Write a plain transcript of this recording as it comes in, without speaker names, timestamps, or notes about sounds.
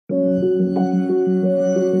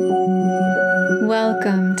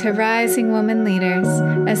Welcome to Rising Woman Leaders,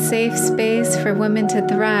 a safe space for women to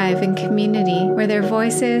thrive in community where their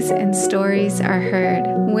voices and stories are heard.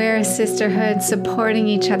 We're a sisterhood supporting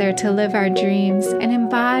each other to live our dreams and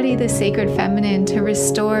embody the sacred feminine to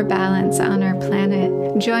restore balance on our planet.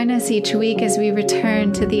 Join us each week as we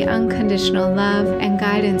return to the unconditional love and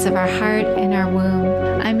guidance of our heart and our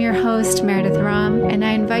womb. I'm your host, Meredith Ram, and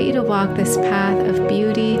I invite you to walk this path of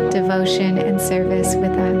beauty, devotion, and service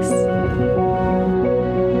with us.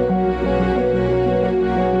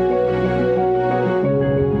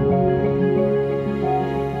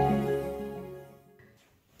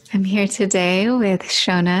 I'm here today with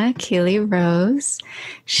Shona Keeli Rose.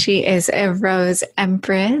 She is a Rose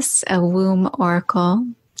Empress, a womb oracle,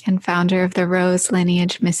 and founder of the Rose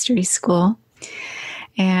Lineage Mystery School.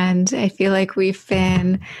 And I feel like we've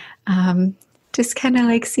been just kind of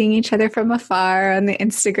like seeing each other from afar on the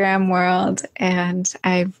Instagram world. And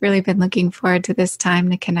I've really been looking forward to this time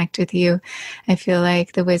to connect with you. I feel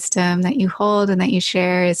like the wisdom that you hold and that you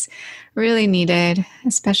share is really needed,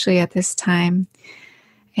 especially at this time.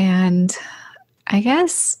 And I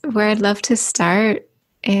guess where I'd love to start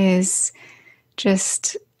is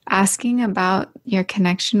just asking about your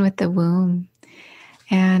connection with the womb.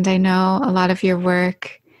 And I know a lot of your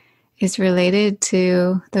work is related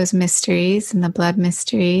to those mysteries and the blood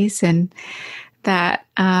mysteries, and that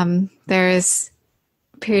there is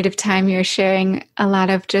a period of time you're sharing a lot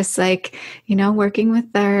of just like, working with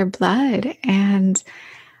our blood. And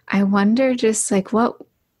I wonder just like what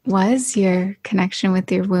was your connection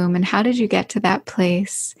with your womb and how did you get to that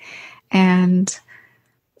place? And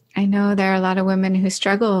I know there are a lot of women who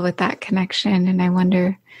struggle with that connection, and I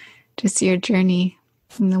wonder just your journey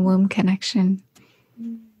in the womb connection.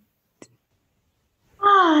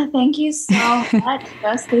 Thank you so much,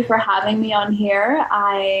 firstly, for having me on here.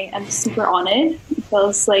 I am super honored. It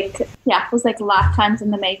feels like lifetimes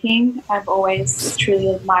in the making. I've always truly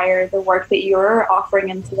admired the work that you're offering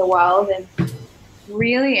into the world and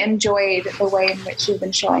really enjoyed the way in which you've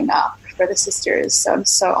been showing up for the sisters. So I'm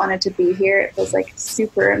so honored to be here. It feels like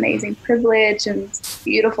super amazing privilege and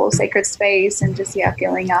beautiful sacred space, and just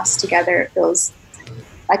feeling us together. It feels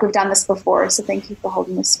like we've done this before. So thank you for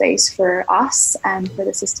holding this space for us and for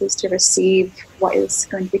the sisters to receive what is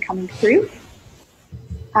going to be coming through.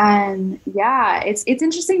 And it's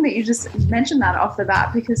interesting that you just mentioned that off the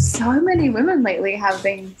bat, because so many women lately have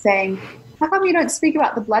been saying, how come you don't speak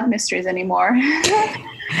about the blood mysteries anymore?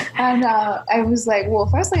 And I was like, well,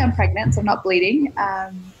 firstly, I'm pregnant, so I'm not bleeding.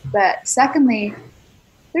 But secondly,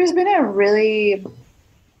 there's been a really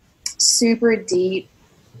super deep,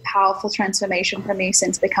 powerful transformation for me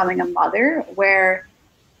since becoming a mother, where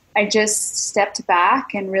I just stepped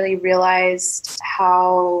back and really realized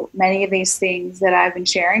how many of these things that I've been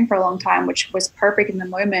sharing for a long time, which was perfect in the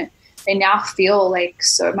moment, they now feel like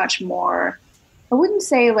so much more, I wouldn't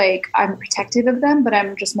say like I'm protective of them, but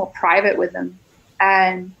I'm just more private with them.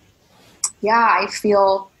 And I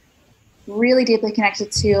feel really deeply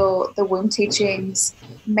connected to the womb teachings,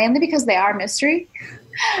 mainly because they are mystery.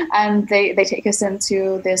 And they take us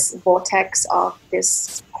into this vortex of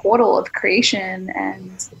this portal of creation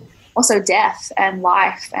and also death and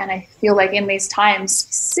life. And I feel like in these times,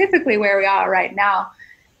 specifically where we are right now,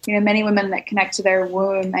 many women that connect to their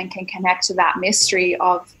womb and can connect to that mystery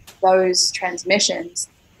of those transmissions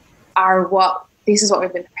this is what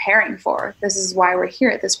we've been preparing for. This is why we're here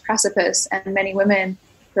at this precipice. And many women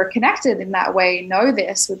who are connected in that way know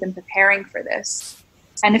this. We've been preparing for this.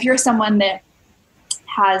 And if you're someone that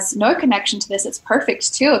has no connection to this, it's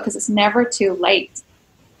perfect too, because it's never too late.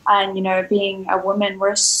 And, being a woman,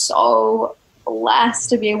 we're so blessed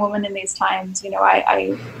to be a woman in these times.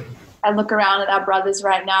 I look around at our brothers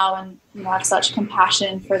right now and I have such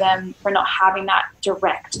compassion for them for not having that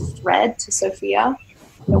direct thread to Sophia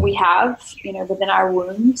that we have, within our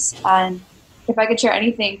wombs. And if I could share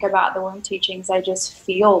anything about the womb teachings, I just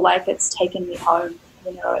feel like it's taken me home.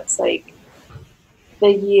 It's like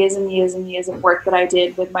the years and years and years of work that I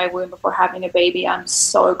did with my womb before having a baby, I'm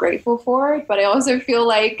so grateful for it. But I also feel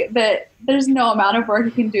like that there's no amount of work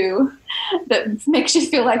you can do that makes you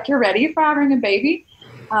feel like you're ready for having a baby.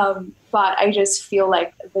 But I just feel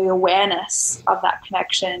like the awareness of that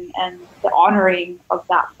connection and the honoring of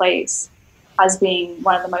that place as being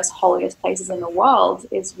one of the most holiest places in the world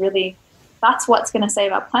is really, that's what's going to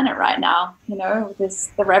save our planet right now. The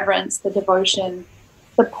reverence, the devotion,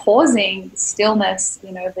 the pausing, the stillness,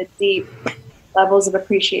 the deep levels of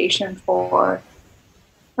appreciation for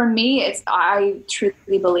me, I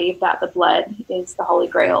truly believe that the blood is the Holy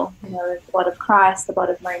Grail. The blood of Christ, the blood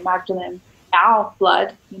of Mary Magdalene, our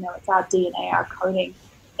blood, it's our DNA, our coding.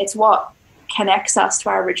 It's what connects us to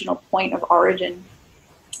our original point of origin.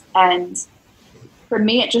 And for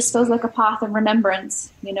me, it just feels like a path of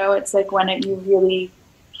remembrance. You know, it's like when you really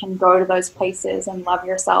can go to those places and love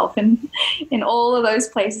yourself. And in all of those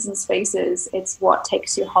places and spaces, it's what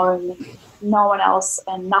takes you home. No one else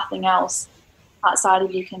and nothing else outside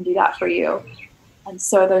of you can do that for you. And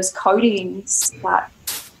so those coatings, that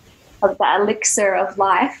elixir of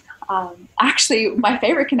life, actually my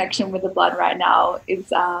favorite connection with the blood right now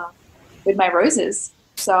is with my roses.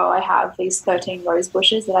 So I have these 13 rose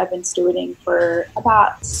bushes that I've been stewarding for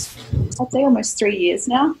about, I'd say almost 3 years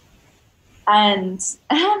now. And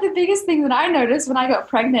the biggest thing that I noticed when I got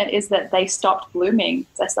pregnant is that they stopped blooming.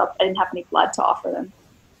 I didn't have any blood to offer them.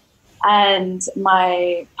 And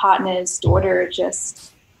my partner's daughter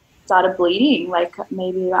just started bleeding like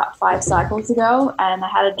maybe about 5 cycles ago. And I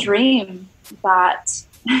had a dream that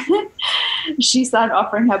she started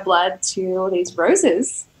offering her blood to these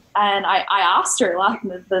roses. And I asked her like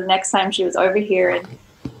the next time she was over here, and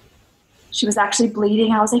she was actually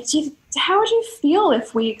bleeding. I was like, how would you feel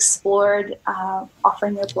if we explored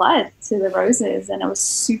offering your blood to the roses? And it was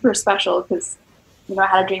super special because, you know, I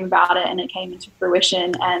had a dream about it and it came into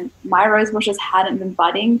fruition. And my rose bushes hadn't been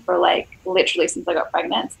budding for like literally since I got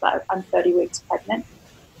pregnant. So I'm 30 weeks pregnant.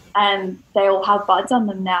 And they all have buds on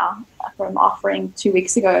them now from offering 2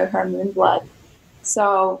 weeks ago her moon blood.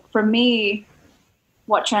 So for me,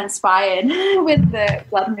 what transpired with the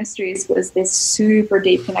blood mysteries was this super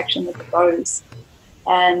deep connection with the rose.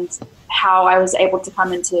 And how I was able to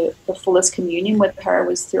come into the fullest communion with her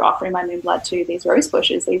was through offering my moon blood to these rose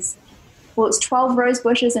bushes. Well, it's 12 rose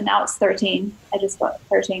bushes and now it's 13. I just got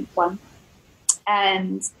the 13th one.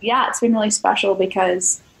 And yeah, it's been really special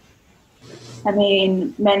because, I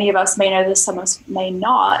mean, many of us may know this, some of us may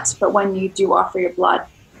not, but when you do offer your blood,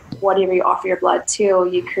 whatever you offer your blood to,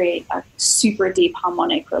 you create a super deep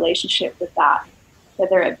harmonic relationship with that,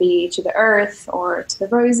 whether it be to the earth or to the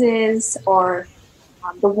roses or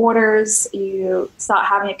the waters. You start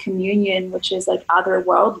having a communion which is like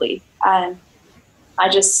otherworldly. And I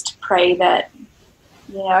just pray that,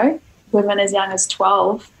 you know, women as young as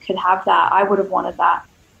 12 could have that. I would have wanted that.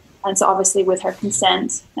 And so obviously with her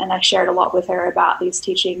consent, and I shared a lot with her about these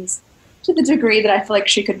teachings to the degree that I feel like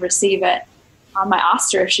she could receive it. I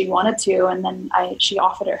asked her if she wanted to, and then she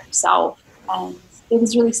offered it herself. And it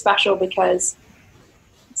was really special because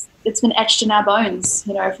it's been etched in our bones,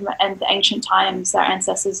 you know, from the ancient times. Our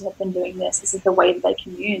ancestors have been doing this. This is the way that they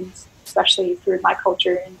communed, especially through my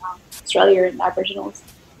culture in Australia and Aboriginals.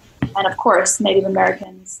 And of course, Native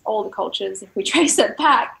Americans, all the cultures, if we trace it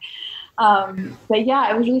back. But yeah,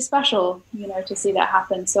 it was really special, you know, to see that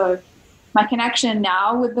happen. So my connection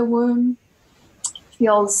now with the womb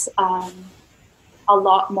feels a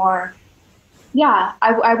lot more, yeah,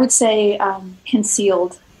 I would say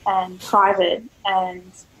concealed and private,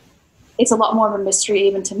 and it's a lot more of a mystery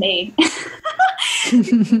even to me.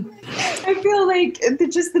 I feel like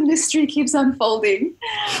the mystery keeps unfolding.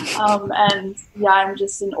 And yeah, I'm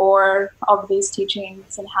just in awe of these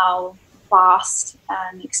teachings and how vast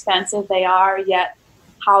and expansive they are, yet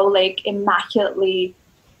how like immaculately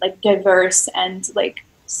like diverse and like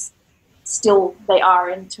still they are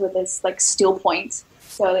into this like still point.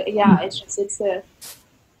 So yeah,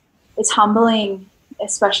 it's humbling,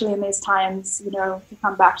 especially in these times, you know, to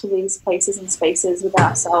come back to these places and spaces with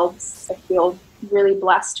ourselves. I feel really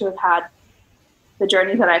blessed to have had the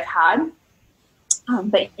journey that I've had.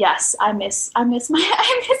 But yes, I miss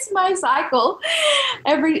my cycle.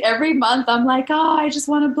 Every month I'm like, oh, I just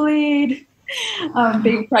want to bleed.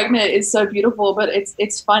 Being pregnant is so beautiful, but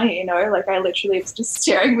it's funny, you know, like I literally was just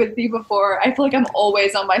sharing with you before. I feel like I'm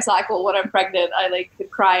always on my cycle when I'm pregnant. I like could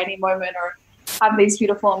cry any moment or have these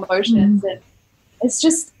beautiful emotions. And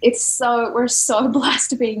we're so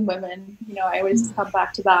blessed being women. You know, I always come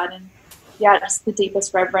back to that. And yeah, just the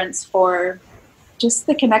deepest reverence for just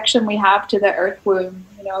the connection we have to the earth womb.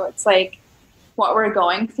 You know, it's like what we're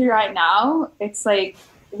going through right now. It's like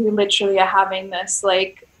we literally are having this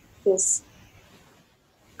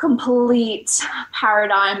complete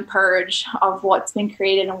paradigm purge of what's been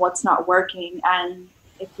created and what's not working. And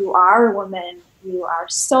if you are a woman, you are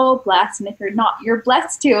so blessed. And if you're not, you're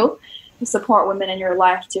blessed too, to support women in your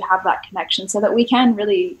life to have that connection so that we can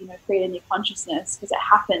really, you know, create a new consciousness, because it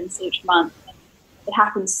happens each month. And it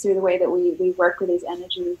happens through the way that we work with these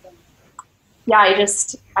energies. And yeah,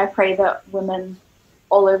 I pray that women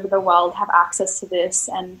all over the world have access to this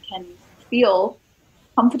and can feel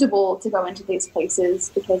comfortable to go into these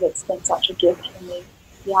places, because it's been such a gift for me.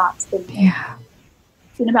 Yeah, it's been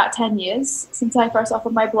It's been about 10 years since I first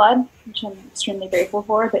offered my blood, which I'm extremely grateful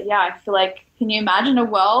for. But yeah, I feel like, can you imagine a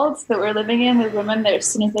world that we're living in with women that as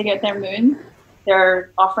soon as they get their moon,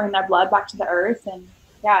 they're offering their blood back to the earth? And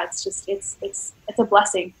yeah, it's just, it's a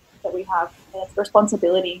blessing that we have. And it's a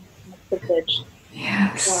responsibility and a privilege.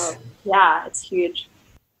 Yes. So yeah, it's huge.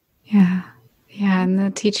 Yeah. Yeah. And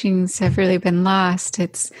the teachings have really been lost.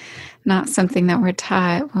 It's not something that we're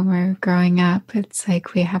taught when we're growing up. It's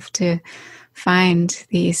like we have to find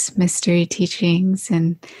these mystery teachings,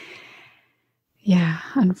 and yeah,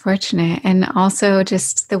 unfortunate. And also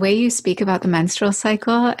just the way you speak about the menstrual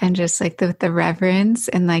cycle and just like the reverence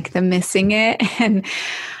and like the missing it. And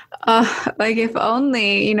like if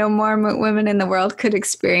only, you know, more women in the world could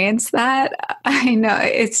experience that. I know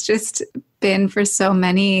it's just been for so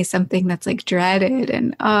many something that's like dreaded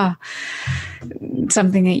and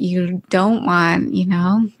something that you don't want, you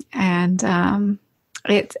know. And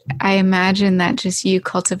I imagine that just you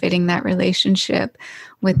cultivating that relationship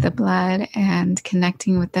with the blood and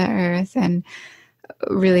connecting with the earth and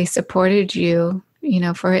really supported you, you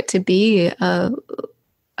know, for it to be a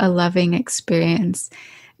loving experience.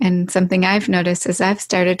 And something I've noticed as I've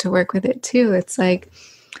started to work with it too, it's like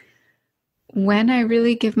when I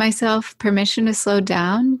really give myself permission to slow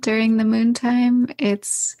down during the moon time,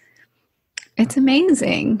 it's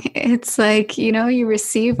amazing. It's like, you know, you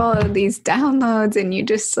receive all of these downloads and you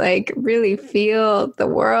just like really feel the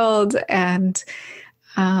world. And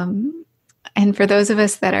for those of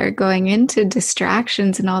us that are going into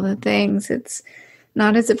distractions and all the things, it's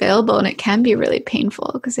not as available, and it can be really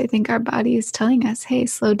painful because I think our body is telling us, hey,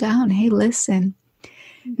 slow down. Hey, listen.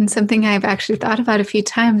 And something I've actually thought about a few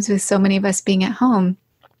times with so many of us being at home.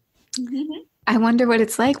 Mm-hmm. I wonder what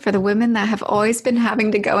it's like for the women that have always been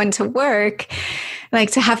having to go into work,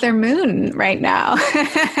 like to have their moon right now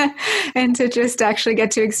and to just actually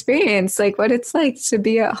get to experience like what it's like to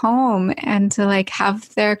be at home and to like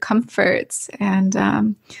have their comforts. And,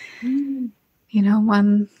 you know,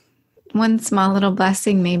 one small little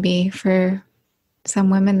blessing maybe for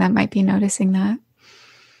some women that might be noticing that.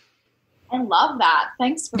 I love that.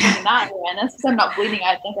 Thanks for bringing that awareness, because I'm not bleeding.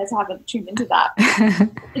 I think I just haven't tuned into that.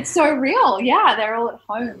 It's so real. Yeah, they're all at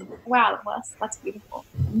home. Wow, that's beautiful.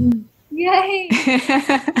 Yay!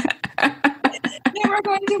 Never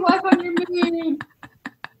going to work on your moon.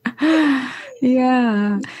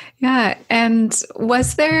 Yeah. And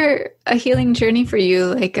was there a healing journey for you,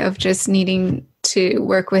 like of just needing to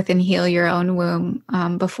work with and heal your own womb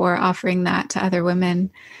before offering that to other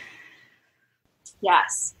women?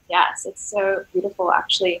 Yes, it's so beautiful.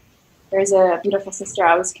 Actually, there's a beautiful sister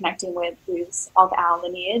I was connecting with who's of our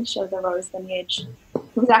lineage, of the Rose Lineage,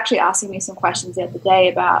 who was actually asking me some questions the other day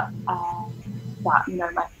about you know,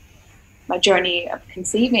 my journey of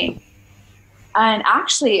conceiving. And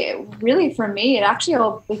actually, really for me, it actually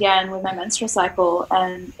all began with my menstrual cycle,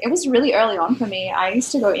 and it was really early on for me. I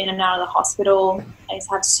used to go in and out of the hospital. I used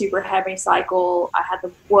to have super heavy cycle. I had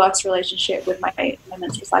the worst relationship with my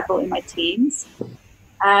menstrual cycle in my teens.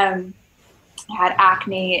 I had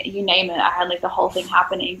acne, you name it. I had like the whole thing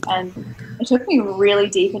happening, and it took me really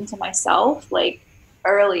deep into myself, like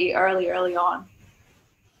early on.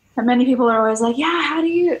 And many people are always like,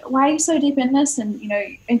 "Yeah, why are you so deep in this?" And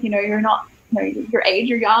you're not. Your age,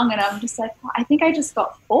 you're young. And I'm just like, I think I just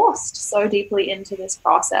got forced so deeply into this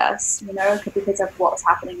process, you know, because of what was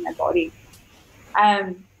happening in my body.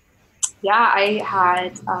 I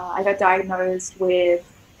got diagnosed with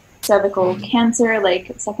cervical cancer,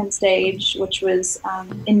 like second stage, which was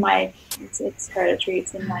it's hereditary,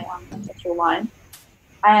 it's in my ancestral line.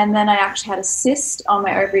 And then I actually had a cyst on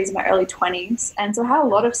my ovaries in my early 20s. And so I had a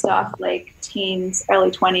lot of stuff like teens,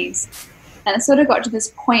 early 20s. And it sort of got to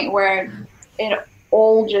this point where it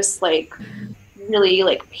all just like really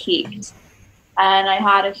like peaked. And I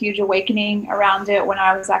had a huge awakening around it when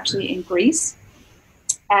I was actually in Greece.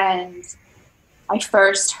 And I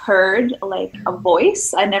first heard like a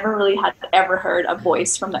voice. I never really had ever heard a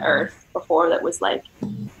voice from the earth before that was like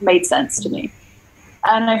made sense to me.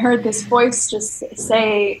 And I heard this voice just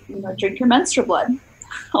say, you know, drink your menstrual blood.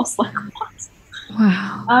 I was like, what?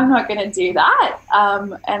 Wow. I'm not going to do that.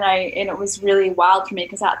 And it was really wild for me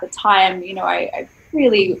because at the time, you know, I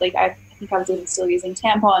really like, I think I was even still using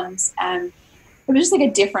tampons, and it was just like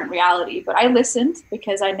a different reality. But I listened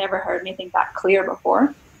because I never heard anything that clear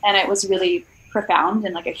before. And it was really profound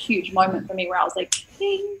and like a huge moment for me where I was like,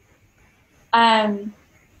 ding.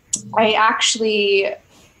 I actually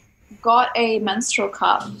got a menstrual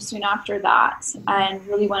cup soon after that and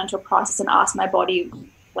really went into a process and asked my body,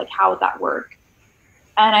 like, how would that work?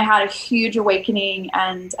 And I had a huge awakening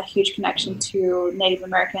and a huge connection to Native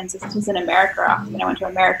Americans. This was in America. When I went to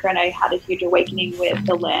America, and I had a huge awakening with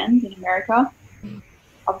the land in America.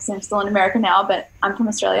 Obviously, I'm still in America now, but I'm from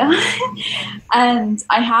Australia. And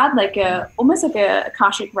I had like almost like a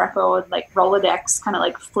Akashic record, like Rolodex, kind of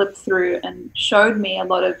like flipped through and showed me a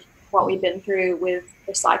lot of what we've been through with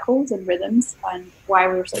the cycles and rhythms and why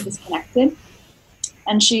we were so disconnected.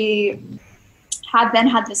 And she had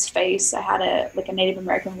this face. I had a Native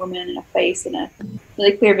American woman and a face and a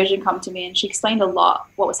really clear vision come to me, and she explained a lot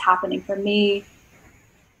what was happening for me.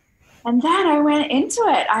 And then I went into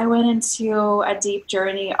it. I went into a deep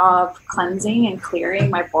journey of cleansing and clearing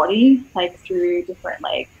my body, like through different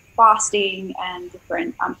like fasting and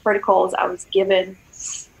different protocols I was given.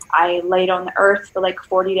 I laid on the earth for like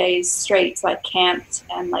 40 days straight. So I camped,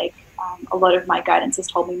 and like a lot of my guidance has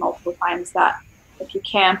told me multiple times that if you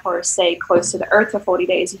camp or stay close to the earth for 40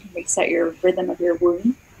 days, you can reset your rhythm of your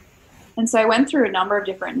womb. And so I went through a number of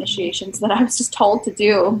different initiations that I was just told to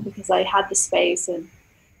do because I had the space, and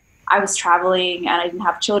I was traveling and I didn't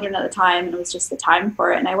have children at the time, and it was just the time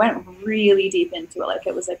for it. And I went really deep into it. Like,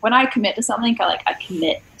 it was like when I commit to something, I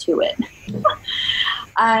commit to it.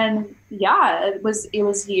 And yeah, it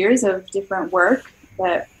was years of different work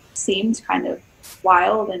that seemed kind of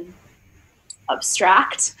wild and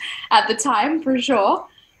abstract at the time, for sure.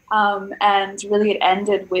 And really it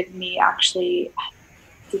ended with me actually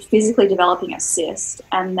physically developing a cyst,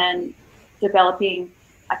 and then developing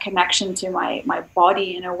a connection to my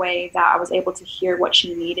body in a way that I was able to hear what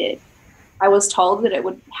she needed. I was told that it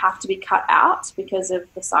would have to be cut out because of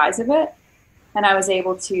the size of it, and I was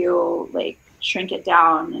able to like shrink it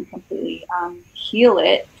down and completely heal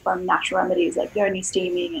it from natural remedies like yoni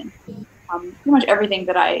steaming and pretty much everything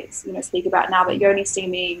that I speak about now. But yoni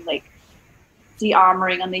steaming, like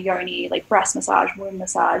de-armoring on the yoni, like breast massage, womb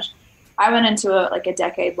massage. I went into a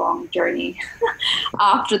decade-long journey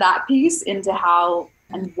after that piece into how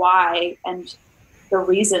and why and the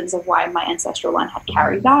reasons of why my ancestral line had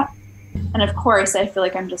carried that. And of course, I feel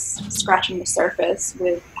like I'm just scratching the surface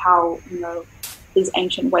with how, these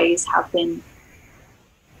ancient ways have been,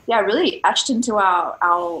 really etched into our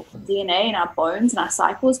DNA and our bones and our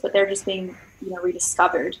cycles, but they're just being,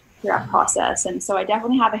 rediscovered through our process. And so I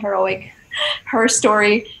definitely have a heroic her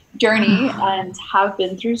story journey and have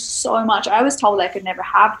been through so much. I was told I could never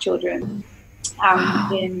have children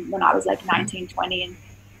when I was like 19, 20, and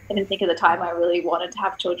I didn't think at the time I really wanted to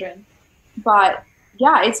have children. But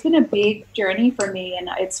yeah, it's been a big journey for me, and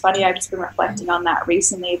it's funny, I've just been reflecting on that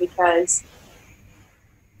recently because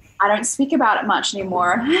I don't speak about it much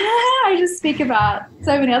anymore. I just speak about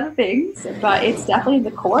so many other things, but it's definitely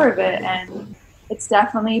the core of it, and it's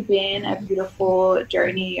definitely been a beautiful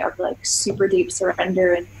journey of like super deep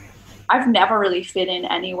surrender. And I've never really fit in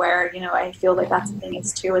anywhere. I feel like that's the thing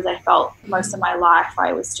is too, is I felt most of my life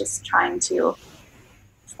I was just trying to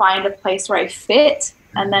find a place where I fit.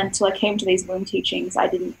 And then till I came to these womb teachings, I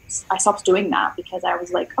stopped doing that because I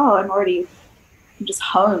was like, oh, I'm just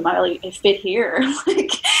home. I fit here.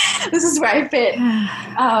 Like, this is where I fit.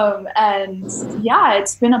 And yeah,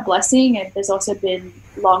 it's been a blessing. And there's also been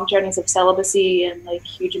long journeys of celibacy and like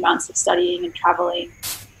huge amounts of studying and traveling.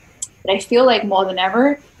 But I feel like more than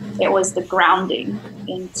ever, it was the grounding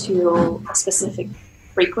into a specific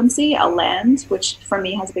frequency, a land, which for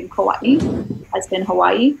me has been Hawaii.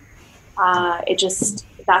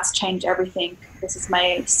 That's changed everything. This is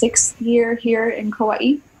my 6th year here in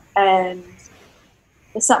Kauai, and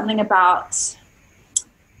there's something about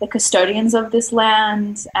the custodians of this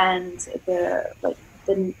land and the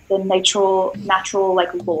natural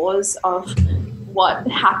like laws of what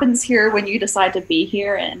happens here when you decide to be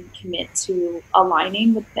here and commit to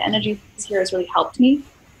aligning with the energies here has really helped me.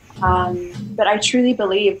 But I truly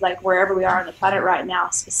believe, like, wherever we are on the planet right now,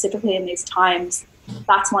 specifically in these times,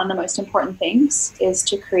 that's one of the most important things, is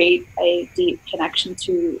to create a deep connection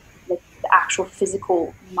to the actual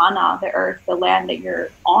physical mana, the earth, the land that you're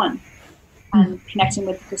on, and connecting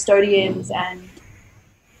with the custodians. And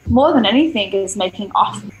more than anything is making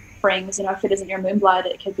offerings. If it isn't your moon blood,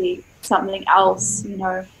 it could be something else.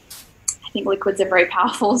 I think liquids are very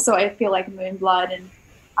powerful, so I feel like moon blood and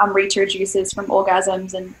Rita juices from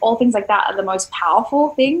orgasms and all things like that are the most powerful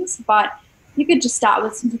things. But you could just start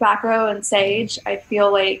with some tobacco and sage. I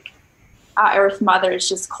feel like our Earth Mother is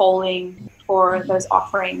just calling for those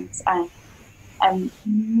offerings, and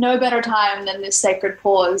no better time than this sacred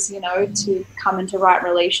pause, to come into right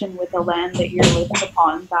relation with the land that you're living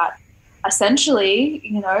upon, that essentially,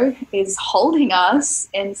 is holding us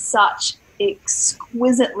in such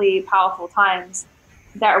exquisitely powerful times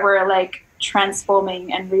that we're like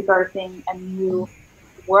transforming and rebirthing a new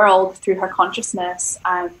world through her consciousness.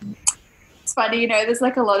 It's funny, there's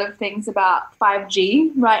like a lot of things about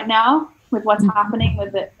 5G right now with what's happening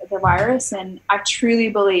with the virus, and I truly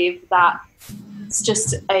believe that it's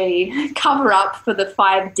just a cover up for the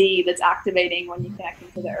 5D that's activating when you connect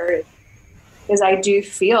into the earth. Because I do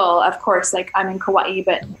feel, of course, like I'm in Kauai,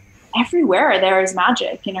 but everywhere there is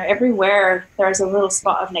magic. Everywhere there's a little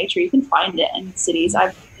spot of nature. You can find it in cities.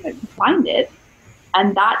 You can find it,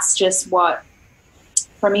 and that's just what,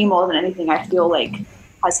 for me, more than anything, I feel like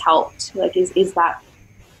has helped. Like, is that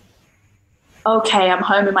okay? I'm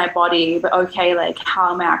home in my body, but okay, like,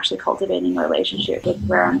 how am I actually cultivating a relationship with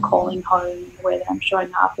where I'm calling home, the way that I'm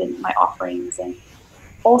showing up in my offerings, and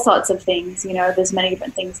all sorts of things. There's many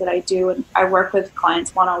different things that I do, and I work with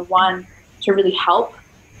clients one-on-one to really help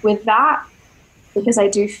with that, because I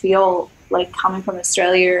do feel like coming from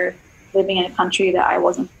Australia, living in a country that I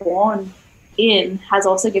wasn't born in, has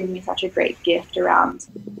also given me such a great gift around,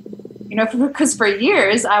 because for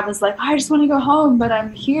years I was like, I just want to go home, but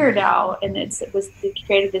I'm here now, and it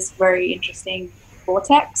created this very interesting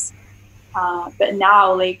vortex. But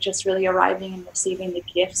now, like, just really arriving and receiving the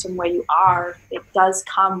gifts from where you are, it does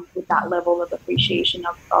come with that level of appreciation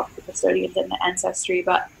of the custodians and the ancestry.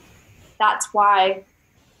 But that's why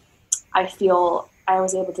I feel I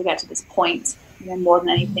was able to get to this point, more than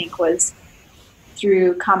anything, was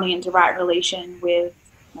through coming into right relation with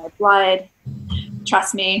my blood.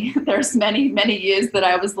 Trust me, there's many, many years that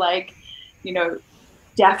I was like,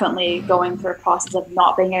 definitely going through a process of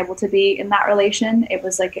not being able to be in that relation. It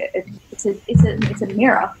was like it's a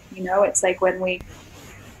mirror. It's like when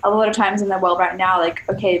a lot of times in the world right now, like,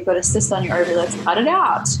 okay, you've got a cyst on your ovary, let's cut it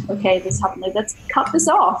out. Okay, this happened, like, let's cut this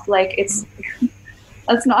off. Like,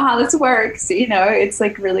 that's not how this works. It's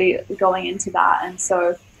like really going into that. And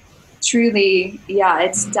so truly, yeah,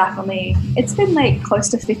 it's been like close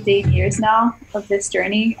to 15 years now of this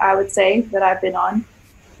journey, I would say, that I've been on.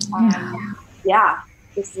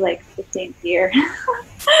 This is like 15th year.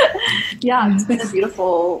 Yeah, it's been a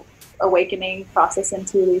beautiful awakening process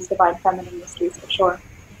into these divine feminine mysteries, for sure.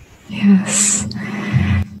 Yes.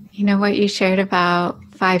 What you shared about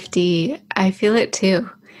 5D, I feel it too.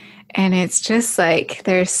 And it's just like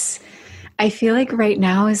I feel like right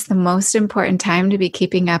now is the most important time to be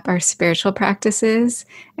keeping up our spiritual practices.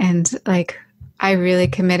 And like, I really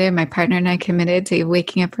committed, my partner and I committed to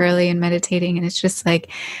waking up early and meditating. And it's just like,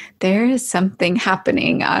 there is something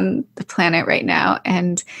happening on the planet right now.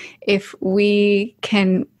 And if we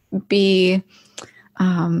can be,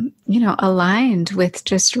 aligned with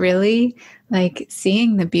just really like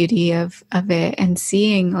seeing the beauty of it, and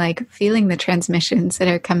seeing, like, feeling the transmissions that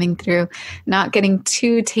are coming through, not getting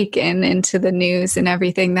too taken into the news and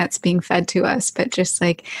everything that's being fed to us, but just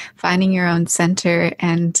like finding your own center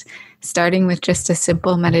and starting with just a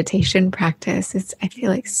simple meditation practice. I feel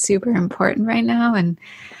like super important right now. And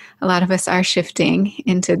a lot of us are shifting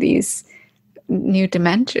into these new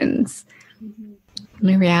dimensions,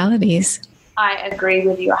 new realities. I agree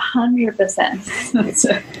with you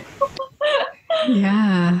 100%.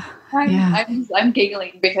 Yeah. I'm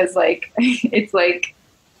giggling because, like, it's like,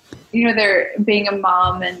 they're being a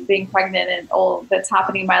mom and being pregnant and all that's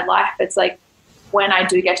happening in my life. It's like, when I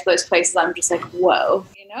do get to those places, I'm just like, whoa,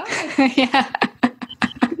 Yeah.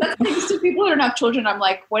 That's things to people who don't have children. I'm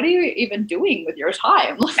like, what are you even doing with your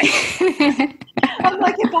time? I'm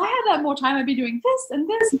like, if I had that more time, I'd be doing this and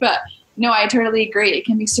this. But no, I totally agree. It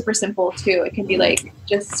can be super simple too. It can be like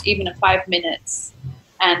just even 5 minutes,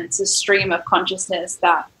 and it's a stream of consciousness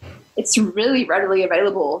that it's really readily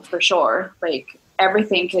available, for sure. Like,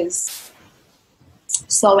 everything is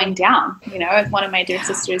slowing down. One of my dear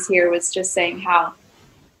sisters here was just saying how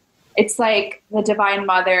it's like the Divine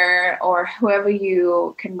Mother, or whoever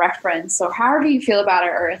you can reference, or however you feel about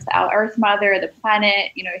our Earth Mother, the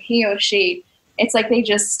planet, he or she, it's like they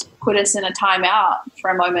just put us in a timeout for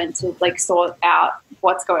a moment to like sort out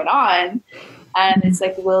what's going on. And it's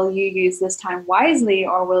like, will you use this time wisely,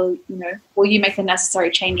 or will you make the necessary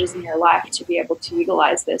changes in your life to be able to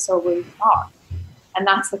utilize this, or will you not? And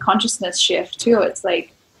that's the consciousness shift too. It's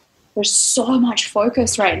like, there's so much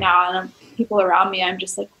focus right now, and people around me, I'm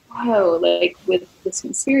just like, whoa, like with this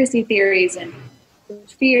conspiracy theories and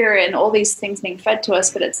fear and all these things being fed to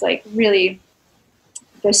us. But it's like, really,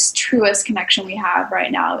 this truest connection we have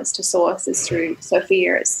right now is to source, is through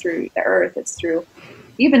Sophia, it's through the earth, it's through,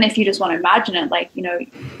 even if you just want to imagine it, like, you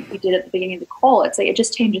did at the beginning of the call, it's like, it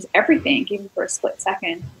just changes everything, even for a split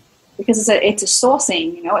second, because it's a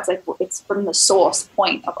sourcing, it's like, it's from the source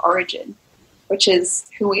point of origin, which is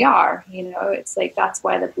who we are, it's like, that's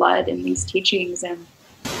why the blood and these teachings and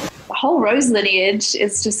the whole Rose lineage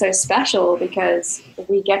is just so special because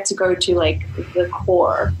we get to go to like the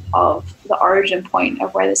core of the origin point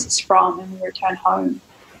of where this is from, and we return home.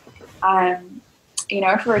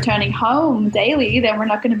 If we're returning home daily, then we're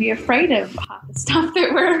not going to be afraid of half the stuff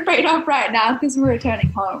that we're afraid of right now because we're returning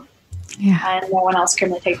home. Yeah. And no one else can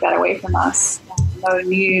really take that away from us. No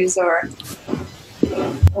news or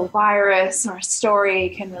a virus or a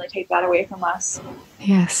story can really take that away from us.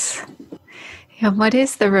 Yes. Yeah. What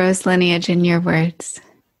is the Rose lineage in your words?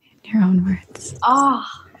 In your own words?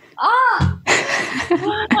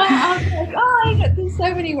 There's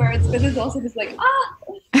so many words, but there's also just like,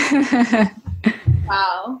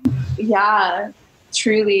 wow. Yeah,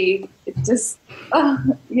 truly. It just,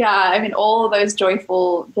 I mean, all of those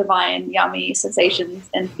joyful, divine, yummy sensations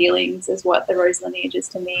and feelings is what the Rose lineage is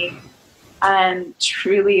to me. And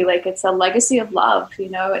truly, like, it's a legacy of love,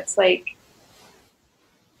 it's like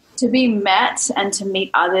to be met and to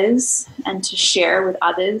meet others and to share with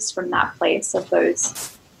others from that place of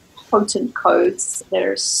those potent codes that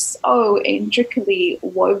are so intricately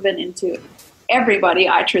woven into everybody,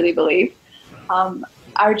 I truly believe,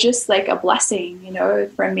 are just like a blessing.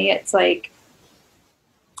 For me, it's like,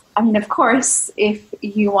 I mean, of course, if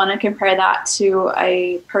you want to compare that to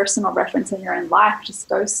a personal reference in your own life, just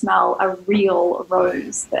go smell a real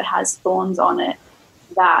rose that has thorns on it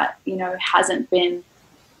that, hasn't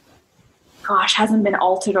been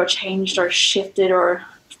altered or changed or shifted or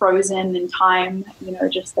frozen in time.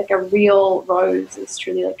 Just like a real rose is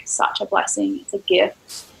truly like such a blessing. It's a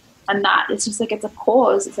gift. And that it's just like, it's a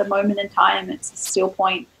pause. It's a moment in time. It's a still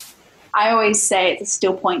point. I always say it's a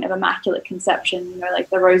still point of immaculate conception, like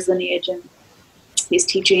the Rose lineage and these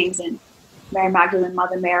teachings and Mary Magdalene,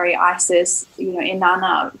 Mother Mary, Isis,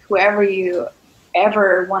 Inanna, whoever you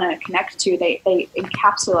ever want to connect to, they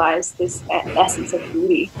encapsulate this essence of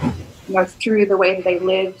beauty, through the way that they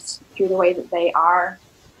lived, through the way that they are.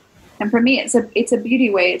 And for me, it's a beauty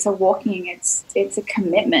way. It's a walking. It's a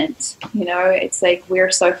commitment. It's like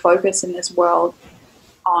we're so focused in this world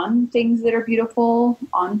on things that are beautiful,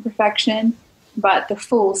 on perfection, but the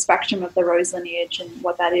full spectrum of the Rose lineage and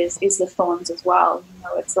what that is the thorns as well.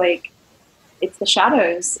 It's like, it's the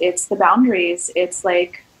shadows, it's the boundaries, it's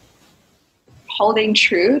like holding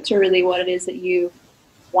true to really what it is that you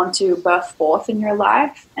want to birth forth in your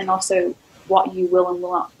life, and also what you will and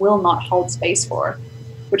will not hold space for,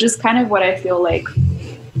 which is kind of what I feel like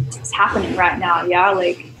is happening right now. Yeah,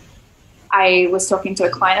 like I was talking to a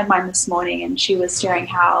client of mine this morning, and she was sharing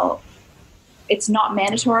how it's not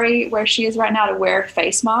mandatory where she is right now to wear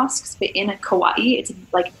face masks, but in Kauai, it's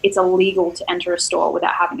illegal to enter a store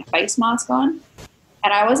without having a face mask on.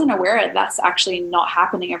 And I wasn't aware that's actually not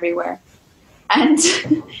happening everywhere. And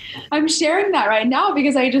I'm sharing that right now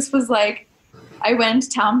because I just was like, I went to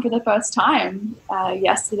town for the first time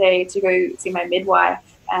yesterday to go see my midwife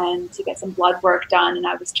and to get some blood work done. And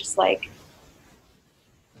I was just like,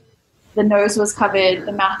 the nose was covered,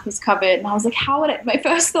 the mouth was covered. And I was like, my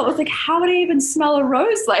first thought was like, how would I even smell a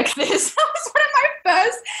rose like this? That was one of my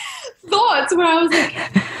first thoughts, where I was like,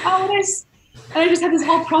 how would and I just had this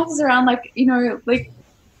whole process around like, like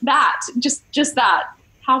that, just that.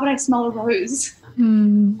 How would I smell a rose?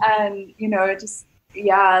 And,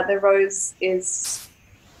 the rose is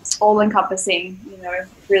all encompassing,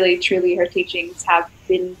 really, truly her teachings have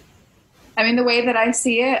been, I mean, the way that I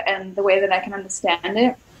see it and the way that I can understand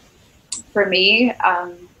it, for me,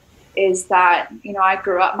 is that, I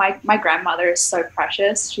grew up, my grandmother is so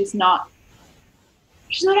precious. She's not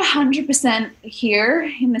 100% here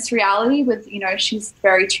in this reality with, she's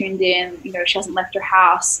very tuned in, she hasn't left her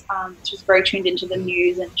house. She's very tuned into the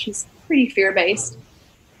news, and she's pretty fear-based.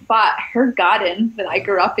 But her garden that I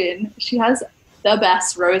grew up in, she has the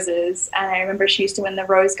best roses. And I remember she used to win the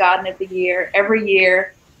Rose Garden of the Year every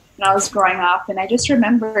year when I was growing up. And I just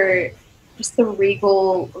remember just the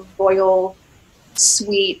regal, royal,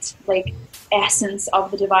 sweet, like, essence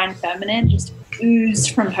of the divine feminine just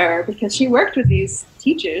oozed from her because she worked with these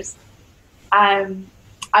teachers.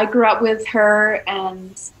 I grew up with her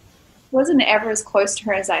and wasn't ever as close to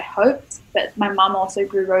her as I hoped, but my mom also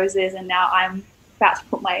grew roses, and now I'm about to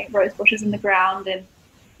put my rose bushes in the ground. And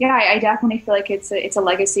yeah, I definitely feel like it's a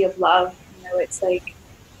legacy of love. It's like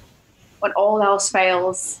when all else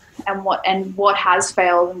fails, and what has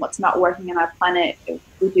failed and what's not working in our planet,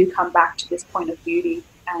 we do come back to this point of beauty,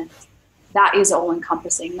 and that is all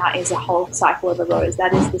encompassing. That is a whole cycle of a rose.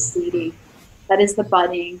 That is the seeding, that is the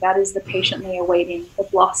budding, that is the patiently awaiting, the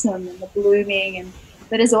blossom and the blooming, and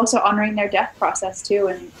that is also honoring their death process too,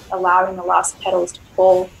 and allowing the last petals to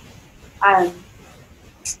fall.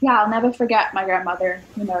 I'll never forget my grandmother,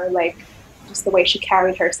 like just the way she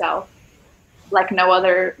carried herself. like no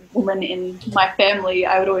other woman in my family,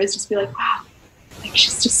 I would always just be like, wow, like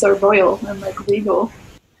she's just so royal and like regal.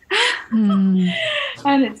 And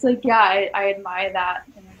it's like, yeah, I admire that,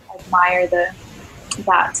 and I admire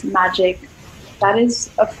that magic. That is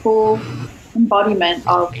a full embodiment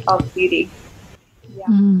of beauty.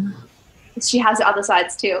 Yeah. She has other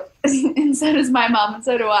sides too, and so does my mom, and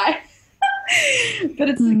so do I. But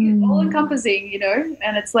it's like, all encompassing, you know.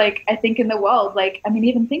 And it's like, I think in the world, like, I mean,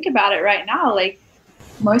 even think about it right now, like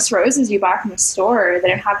most roses you buy from a store, they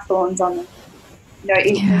don't have thorns on them. You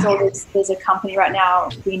know, there's a company right now,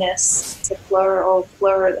 Venus, Fleur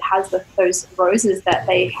that has those roses that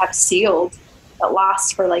they have sealed that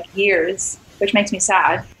last for like years, which makes me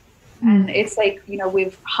sad. And it's like, you know,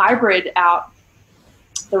 we've hybrid out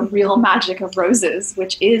the real magic of roses,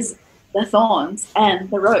 which is the thorns and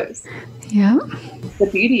the rose. Yeah. The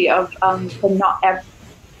beauty of them not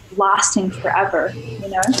lasting forever, you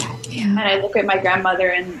know? Yeah. And I look at my grandmother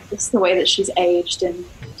and it's the way that she's aged, and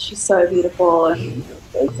she's so beautiful. And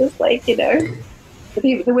it's just like, you know,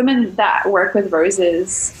 the women that work with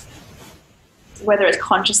roses, whether it's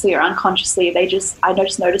consciously or unconsciously, I just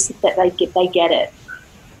notice that they get it.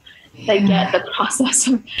 They get the process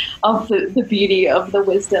of the beauty of the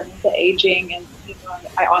wisdom of the aging, and you know,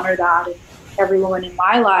 I honor that. And every woman in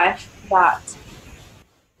my life that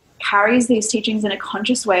carries these teachings in a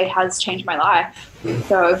conscious way has changed my life.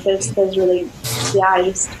 So there's really,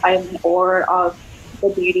 I'm in awe of the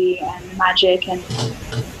beauty and magic and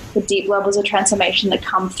the deep levels of transformation that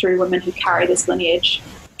come through women who carry this lineage,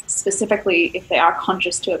 specifically if they are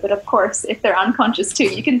conscious to it. But of course, if they're unconscious too,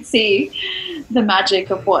 you can see the magic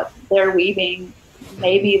of what they're weaving.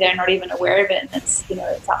 Maybe they're not even aware of it, and it's, you know,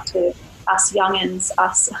 it's up to us youngins,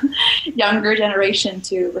 us younger generation,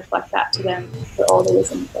 to reflect that to them for all the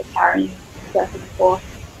wisdom they're carrying forth.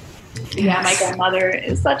 Yes. Yeah, my grandmother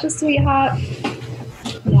is such a sweetheart.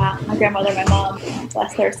 Yeah, my grandmother, my mom,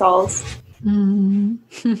 bless their souls. They're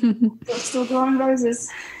still growing roses.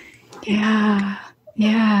 Yeah.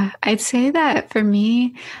 Yeah, I'd say that for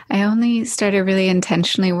me, I only started really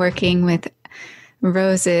intentionally working with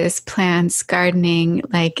roses, plants, gardening,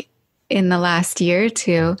 like in the last year or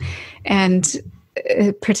two. And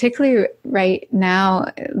particularly right now,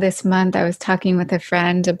 this month, I was talking with a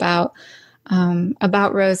friend about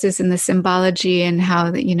roses and the symbology, and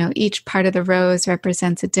how, you know, each part of the rose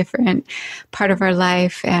represents a different part of our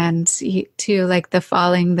life, and to like the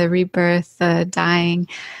falling, the rebirth, the dying.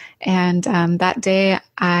 And that day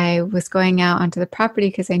I was going out onto the property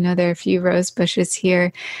because I know there are a few rose bushes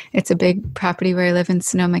here. It's a big property where I live in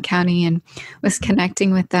Sonoma County, and was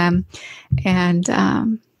connecting with them. And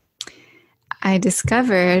I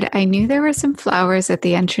knew there were some flowers at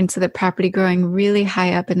the entrance of the property growing really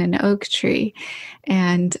high up in an oak tree.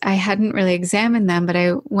 And I hadn't really examined them, but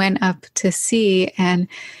I went up to see and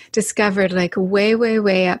discovered, like, way, way,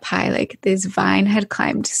 way up high, like this vine had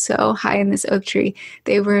climbed so high in this oak tree.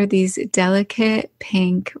 They were these delicate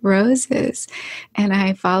pink roses. And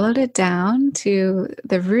I followed it down to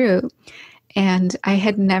the root, and I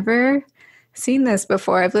had never seen this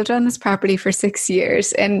before. I've lived on this property for 6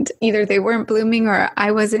 years, and either they weren't blooming or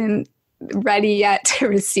I wasn't ready yet to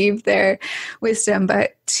receive their wisdom,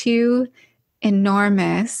 but two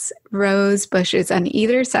enormous rose bushes on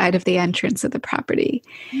either side of the entrance of the property.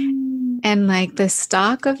 And like the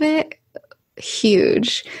stalk of it,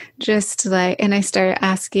 huge, just like, and I started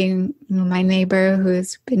asking my neighbor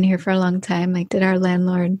who's been here for a long time, like, did our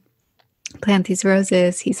landlord plant these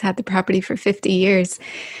roses? He's had the property for 50 years.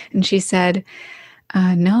 And she said,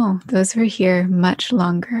 no, those were here much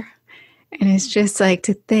longer. And it's just like,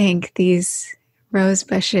 to think these rose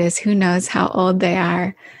bushes, who knows how old they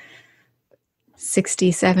are,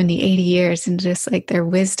 60, 70, 80 years, and just like their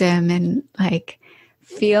wisdom, and like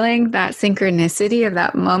feeling that synchronicity of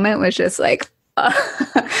that moment was just like,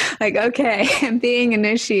 like, okay, I'm being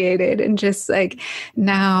initiated, and just like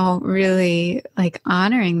now really like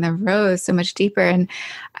honoring the rose so much deeper. And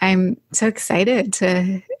I'm so excited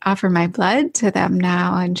to offer my blood to them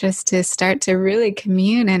now, and just to start to really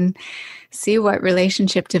commune and see what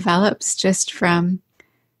relationship develops just from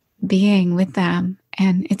being with them.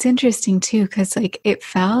 And it's interesting too, because like it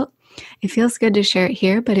feels good to share it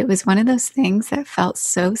here, but it was one of those things that felt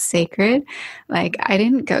so sacred. Like, I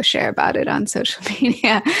didn't go share about it on social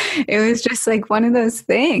media. It was just like one of those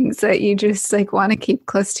things that you just like want to keep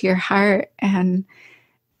close to your heart. And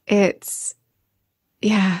it's,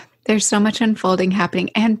 yeah, there's so much unfolding happening.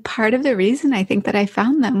 And part of the reason I think that I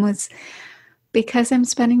found them was because I'm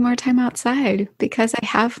spending more time outside, because I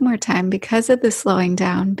have more time, because of the slowing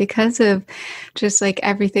down, because of just like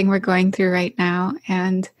everything we're going through right now,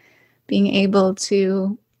 and being able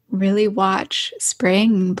to really watch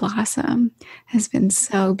spring blossom has been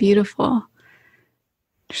so beautiful.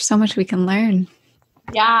 There's so much we can learn.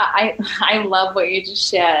 Yeah, I love what you just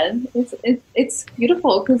shared. It's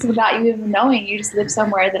beautiful because without you even knowing, you just live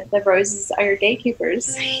somewhere that the roses are your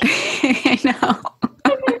gatekeepers. I know.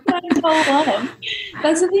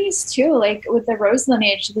 That's the thing is too, like with the rose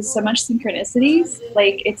lineage, there's so much synchronicities.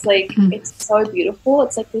 It's so beautiful.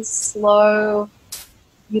 It's like this slow,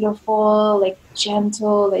 beautiful, like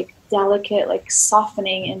gentle, like delicate, like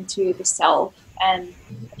softening into the self. And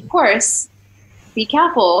of course, be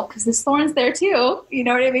careful because there's thorns there too. You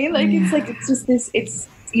know what I mean? Like it's just this. It's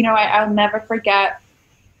I'll never forget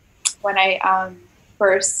when I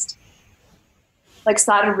first like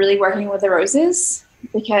started really working with the roses,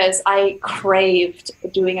 because I craved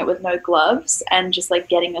doing it with no gloves and just like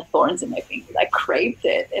getting the thorns in my fingers. I craved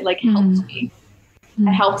it. It like helped me.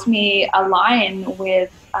 It helped me align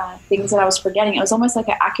with things that I was forgetting. It was almost like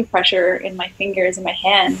an acupressure in my fingers and my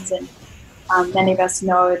hands. And many of us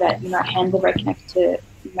know that, our hands are very connected to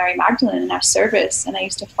Mary Magdalene and our service. And I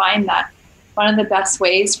used to find that one of the best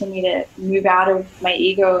ways for me to move out of my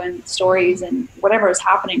ego and stories and whatever was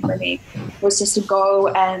happening for me was just to go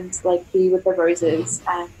and like be with the roses,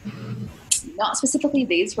 and not specifically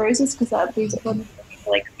these roses because these have been for me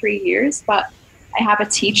for like 3 years, but I have a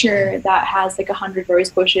teacher that has like 100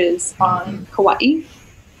 rose bushes on Kauai,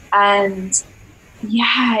 and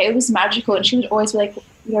yeah, it was magical. And she would always be like,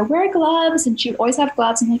 wear gloves, and she would always have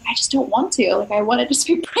gloves. And like, I just don't want to. Like, I want to just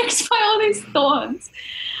be pricked by all these thorns.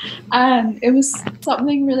 And it was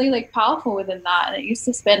something really like powerful within that. And I used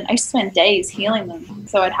to spend days healing them.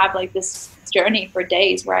 So I'd have like this journey for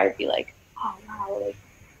days where I'd be like, oh wow,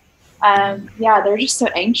 like, they're just so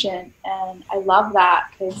ancient, and I love that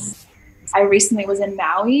because I recently was in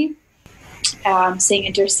Maui, seeing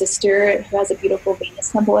a dear sister who has a beautiful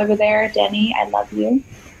Venus temple over there. Denny, I love you.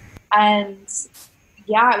 And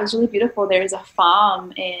yeah, it was really beautiful. There's a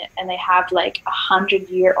farm and they have like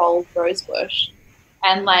 100-year-old rose bush.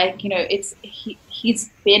 And like, he's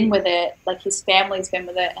been with it, like his family's been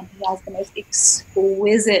with it, and he has the most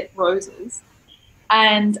exquisite roses.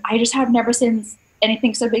 And I just have never seen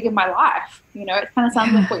anything so big in my life. It kind of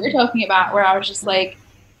sounds like what you're talking about, where I was just like,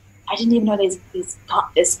 I didn't even know these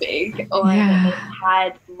got this big, or that they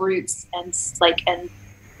had roots and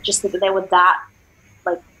just that they were that,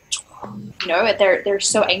 like, they're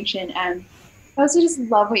so ancient. And I also just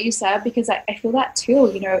love what you said, because I feel that too,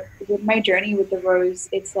 with my journey with the rose,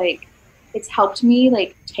 it's like, it's helped me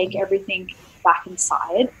like take everything back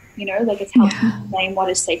inside, like it's helped me claim what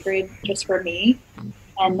is sacred just for me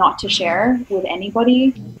and not to share with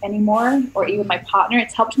anybody anymore, or even my partner.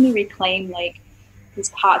 It's helped me reclaim like these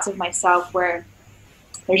parts of myself where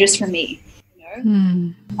they're just for me,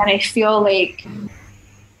 And I feel like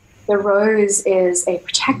the rose is a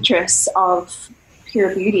protectress of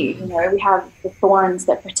pure beauty. We have the thorns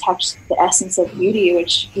that protect the essence of beauty,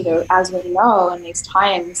 which, as we know in these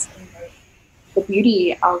times, the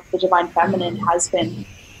beauty of the divine feminine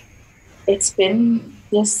it's been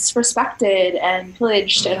disrespected and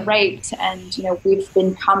pillaged and raped, and we've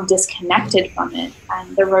become disconnected from it.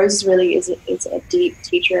 And the rose really is a deep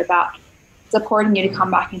teacher about supporting you to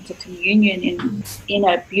come back into communion in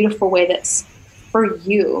a beautiful way that's for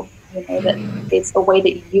you. That it's a way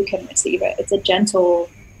that you can receive it. It's a gentle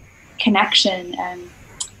connection. And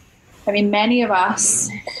I mean, many of us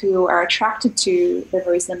who are attracted to the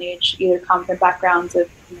Rose lineage either come from backgrounds of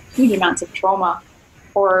huge amounts of trauma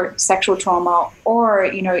or sexual trauma, or,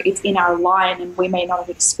 it's in our line and we may not have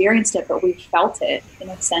experienced it, but we've felt it in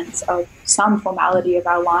a sense of some formality of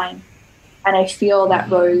our line. And I feel that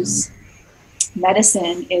Rose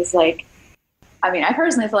medicine is like, I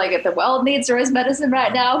personally feel like if the world needs rose medicine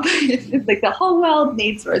right now, it's like the whole world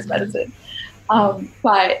needs rose medicine.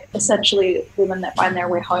 But essentially, women that find their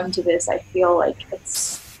way home to this, I feel like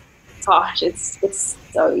it's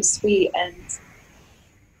so sweet and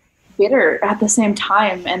bitter at the same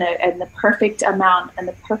time, and the perfect amount and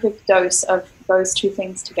the perfect dose of those two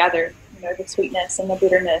things together. The sweetness and the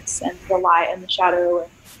bitterness and the light and the shadow.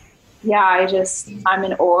 And yeah, I'm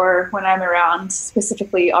in awe when I'm around,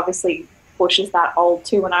 specifically, obviously, bushes that old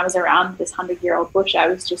too. When I was around this 100-year-old bush, I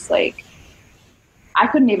was just like, I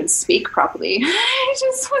couldn't even speak properly. I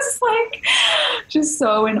just was like, just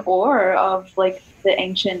so in awe of like the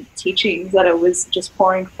ancient teachings that it was just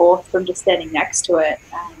pouring forth from just standing next to it.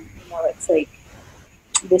 And it's like,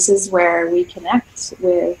 this is where we connect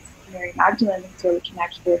with Mary Magdalene. It's where we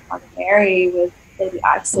connect with Mother Mary, with Lady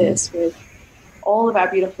Isis, with all of our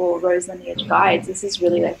beautiful Rose lineage guides. This is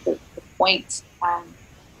really like the point.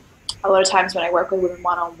 A lot of times when I work with women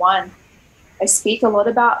one-on-one, I speak a lot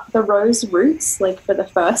about the rose roots, like for the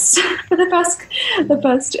first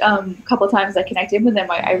couple of times I connected with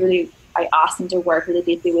them, I asked them to work really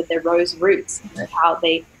deeply with their rose roots, and how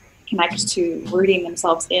they connect to rooting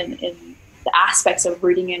themselves in the aspects of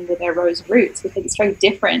rooting in with their rose roots, because it's very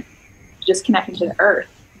different to just connecting to the earth,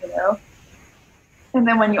 you know. And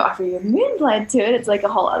then when you offer your moon blood to it, it's like a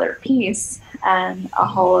whole other piece and a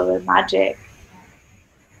whole other magic.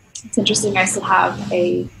 It's interesting. I still have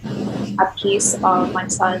a piece of my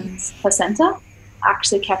son's placenta. I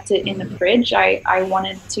actually kept it in the fridge. I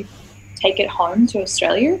wanted to take it home to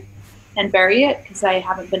Australia and bury it, because I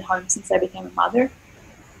haven't been home since I became a mother.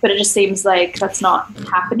 But it just seems like that's not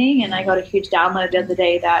happening. And I got a huge download the other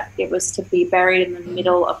day that it was to be buried in the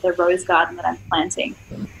middle of the rose garden that I'm planting.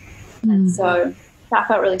 And so that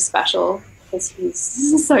felt really special, because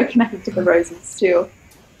he's so connected to the roses too.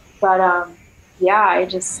 But yeah,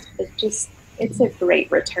 it's a great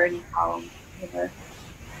returning home, you know.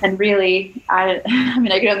 And really, I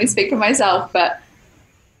mean, I can only speak for myself, but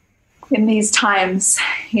in these times,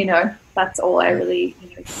 you know, that's all I really,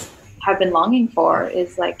 you know, have been longing for,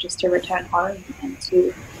 is like just to return home and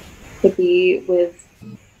to be with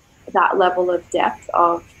that level of depth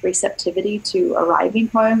of receptivity to arriving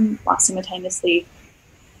home while simultaneously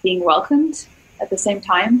being welcomed at the same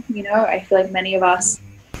time. You know, I feel like many of us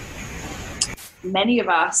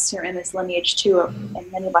who are in this lineage too,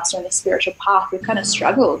 and many of us are in the spiritual path, we've kind of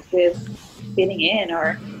struggled with fitting in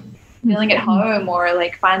or feeling at home, or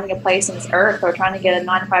like finding a place on this earth, or trying to get a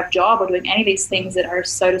 9-to-5 job, or doing any of these things that are,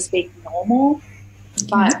 so to speak, normal.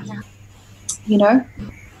 But, you know,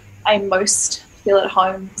 I most feel at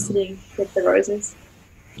home sitting with the roses.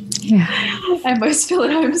 Yeah. I most feel at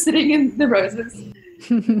home sitting in the roses.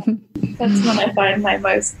 That's when I find my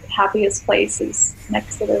most happiest place, is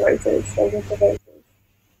next to the roses, or with the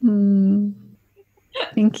roses.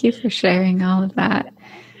 Thank you for sharing all of that.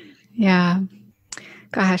 Yeah.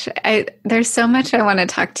 Gosh, there's so much I want to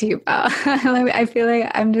talk to you about. I feel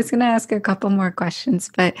like I'm just going to ask a couple more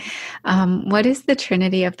questions, but what is the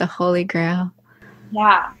Trinity of the Holy Grail?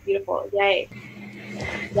 Yeah, beautiful. Yay.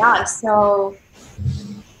 Yeah, so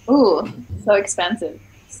expensive.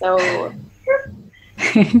 So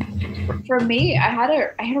for me, I had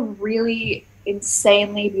a really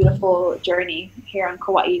insanely beautiful journey here on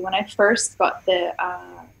Kauai. When I first got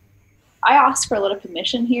I asked for a lot of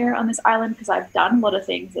permission here on this island, because I've done a lot of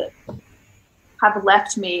things that have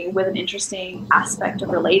left me with an interesting aspect of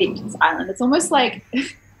relating to this island. It's almost like,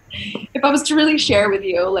 if I was to really share with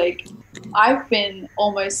you, like, I've been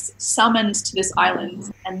almost summoned to this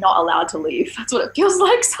island and not allowed to leave. That's what it feels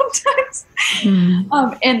like sometimes.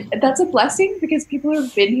 And that's a blessing, because people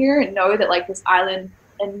who've been here and know that, like, this island,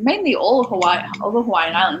 and mainly all of Hawaii, all the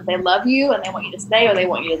Hawaiian Islands, they love you and they want you to stay or they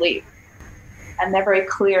want you to leave. And they're very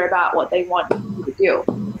clear about what they want you to do.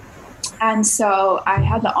 And so I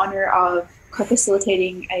had the honor of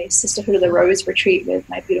co-facilitating a Sisterhood of the Rose retreat with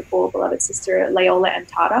my beautiful, beloved sister, Leola and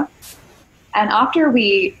Tara. And after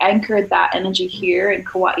we anchored that energy here in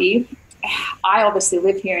Kauai, I obviously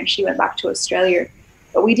live here and she went back to Australia.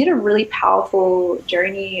 But we did a really powerful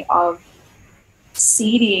journey of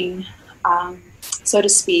seeding, so to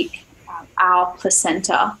speak, our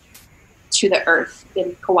placenta to the earth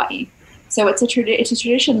in Kauai. So it's a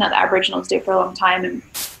tradition that the Aboriginals did for a long time, and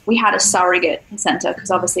we had a surrogate placenta, because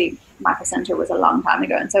obviously my placenta was a long time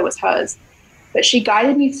ago, and so was hers. But she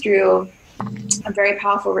guided me through a very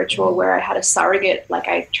powerful ritual where I had a surrogate. Like,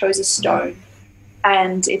 I chose a stone,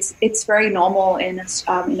 and it's very normal in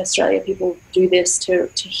Australia. People do this to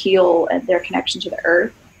heal their connection to the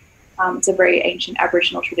earth. It's a very ancient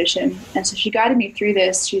Aboriginal tradition, and so she guided me through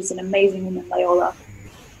this. She's an amazing woman, Leola.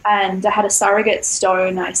 And I had a surrogate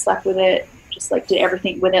stone. I slept with it, just like did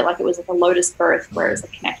everything with it, like it was like a lotus birth, where it was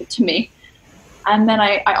like connected to me. And then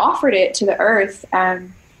I offered it to the earth,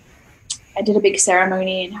 and I did a big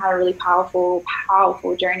ceremony and had a really powerful,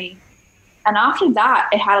 powerful journey. And after that,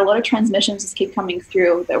 it had a lot of transmissions just keep coming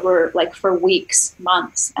through that were like for weeks,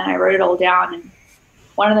 months, and I wrote it all down. And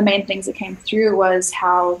one of the main things that came through was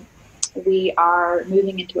how we are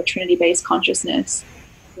moving into a Trinity-based consciousness,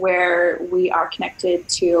 where we are connected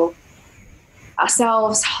to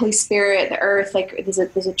ourselves, Holy Spirit, the earth. Like, there's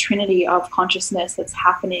a trinity of consciousness that's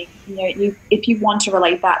happening. You know, if you want to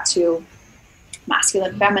relate that to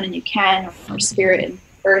masculine, feminine, you can, or spirit and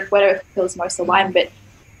earth, whatever feels most aligned. But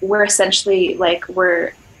we're essentially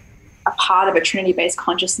we're a part of a Trinity-based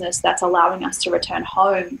consciousness that's allowing us to return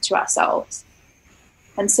home to ourselves.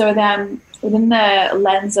 And so then, within the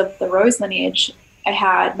lens of the Rose lineage, I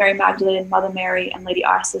had Mary Magdalene, Mother Mary, and Lady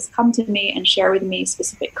Isis come to me and share with me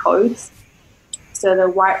specific codes. So the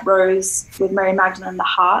white rose with Mary Magdalene, the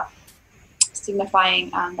heart, signifying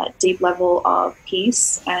that deep level of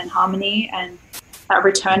peace and harmony, and that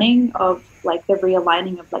returning of like the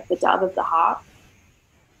realigning of like the dove of the heart.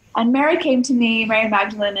 And Mary came to me, Mary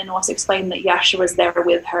Magdalene, and also explained that Yeshua was there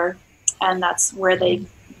with her, and that's where they're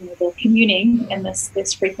communing in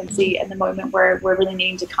this frequency, and the moment where we're really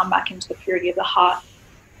needing to come back into the purity of the heart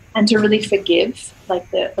and to really forgive. Like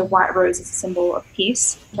the white rose is a symbol of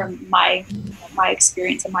peace from my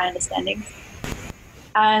experience and my understanding.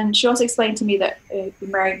 And she also explained to me that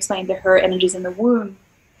Mary explained that her energies in the womb,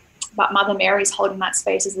 but Mother Mary's holding that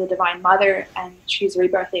space as the Divine Mother, and she's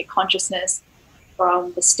rebirthing consciousness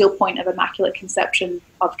from the still point of Immaculate Conception,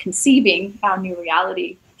 of conceiving our new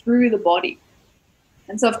reality through the body.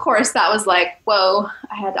 And so, of course, that was like, whoa,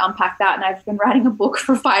 I had to unpack that. And I've been writing a book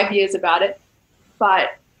for 5 years about it.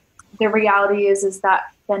 But the reality is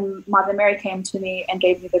that then Mother Mary came to me and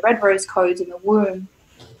gave me the red rose codes in the womb.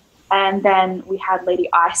 And then we had Lady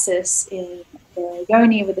Isis in the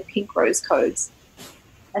yoni with the pink rose codes.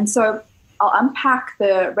 And so I'll unpack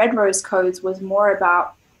the red rose codes was more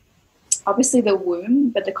about obviously the womb,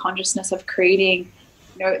 but the consciousness of creating,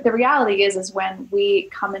 the reality is when we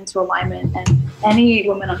come into alignment, and any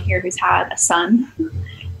woman on here who's had a son,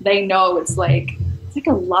 they know it's like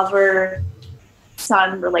a lover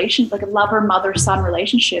son relation, like a lover mother son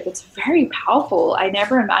relationship. It's very powerful. I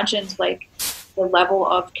never imagined like the level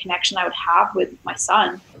of connection I would have with my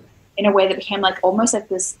son in a way that became like almost like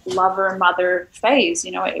this lover mother phase.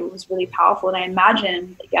 It was really powerful, and I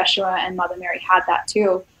imagine that Yeshua and Mother Mary had that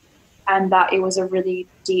too, and that it was a really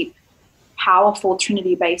deep, powerful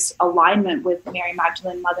Trinity-based alignment with Mary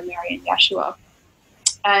Magdalene, Mother Mary, and Yeshua.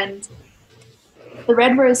 And the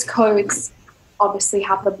red rose codes obviously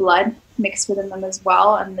have the blood mixed within them as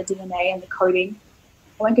well, and the DNA and the coding.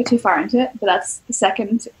 I won't go too far into it, but that's the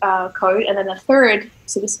second code. And then the third,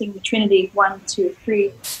 so this being the Trinity, 1, 2,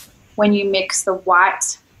 3, when you mix the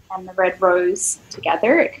white and the red rose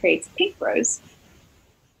together, it creates a pink rose.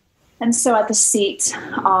 And so at the seat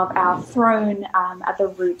of our throne, at the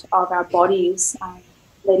root of our bodies,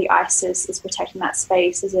 Lady Isis is protecting that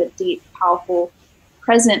space as a deep, powerful,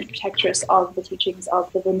 present protectress of the teachings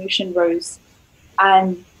of the Venusian rose.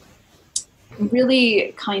 And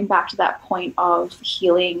really coming back to that point of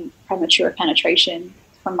healing premature penetration,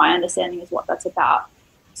 from my understanding, is what that's about.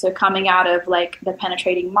 So coming out of like the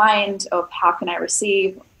penetrating mind of how can I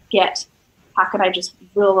receive, how can I just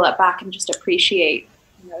reel that back and just appreciate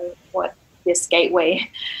what this gateway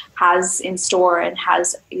has in store and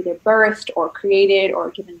has either birthed or created or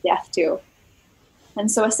given death to. And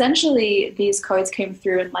so essentially these codes came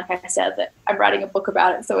through, and like I said, that I'm writing a book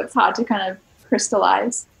about it, so it's hard to kind of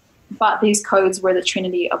crystallize. But these codes were the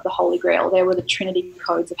Trinity of the Holy Grail. They were the Trinity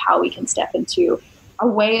codes of how we can step into a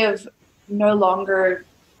way of no longer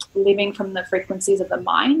living from the frequencies of the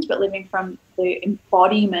mind, but living from the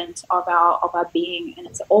embodiment of our being. And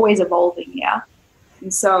it's always evolving, yeah?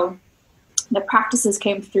 And so the practices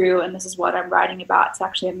came through, and this is what I'm writing about. It's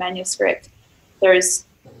actually a manuscript. There's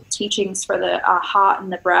teachings for the heart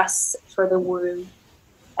and the breasts, for the womb,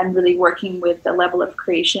 and really working with the level of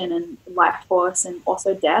creation and life force and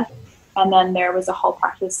also death. And then there was a whole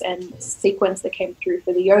practice and sequence that came through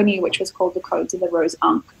for the yoni, which was called the Codes of the Rose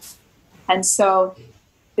Ankh. And so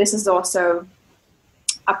this is also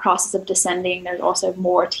a process of descending. There's also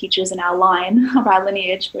more teachers in our line of our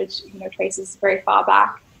lineage, which traces very far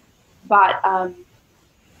back. But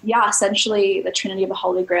essentially the Trinity of the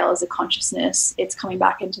Holy Grail is a consciousness. It's coming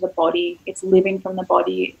back into the body. It's living from the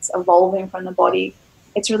body. It's evolving from the body.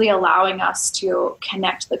 It's really allowing us to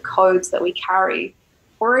connect the codes that we carry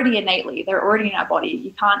already innately. They're already in our body.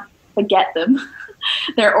 You can't forget them.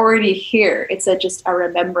 They're already here. It's just a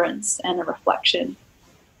remembrance and a reflection.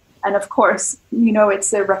 And of course,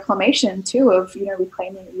 it's a reclamation too of,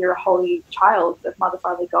 reclaiming that you're a holy child of Mother,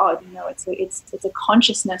 Father, God. It's a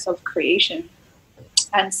consciousness of creation.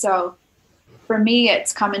 And so for me,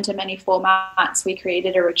 it's come into many formats. We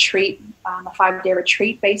created a retreat, a 5-day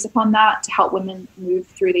retreat based upon that to help women move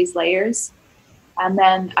through these layers. And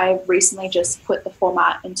then I've recently just put the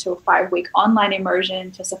format into a 5-week online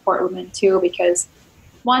immersion to support women too, because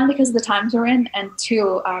of the times we're in, and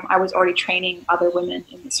 2, I was already training other women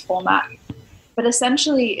in this format. But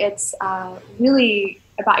essentially, it's really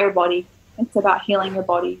about your body. It's about healing your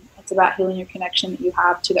body. It's about healing your connection that you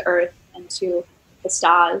have to the earth and to the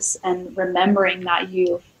stars, and remembering that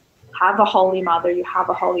you have a holy mother, you have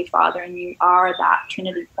a holy father, and you are that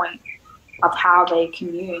Trinity point of how they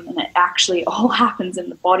commune. And it actually all happens in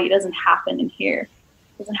the body. It doesn't happen in here.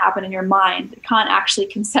 It doesn't happen in your mind. It can't actually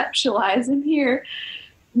conceptualize in here.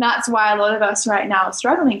 And that's why a lot of us right now are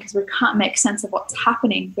struggling, because we can't make sense of what's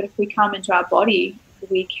happening. But if we come into our body,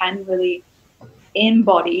 we can really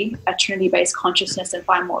embody a Trinity-based consciousness and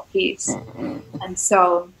find more peace. And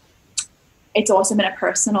so it's also been a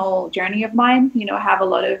personal journey of mine. You know, I have a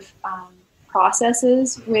lot of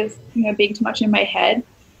processes with, you know, being too much in my head.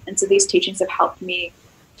 And so these teachings have helped me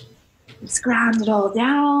just ground it all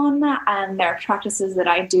down. And there are practices that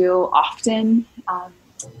I do often,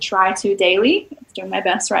 try to daily. I'm doing my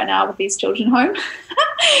best right now with these children home.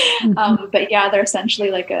 But yeah, they're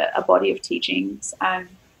essentially like a body of teachings.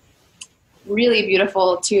 Really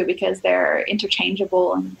beautiful too, because they're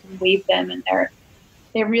interchangeable and you can weave them, and they're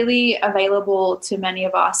really available to many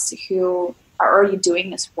of us who are already doing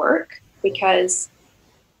this work, because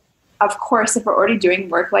of course, if we're already doing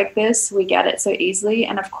work like this, we get it so easily.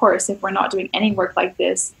 And of course, if we're not doing any work like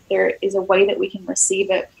this, there is a way that we can receive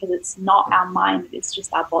it, because it's not our mind, it's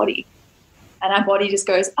just our body. And our body just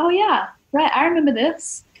goes, oh yeah, right, I remember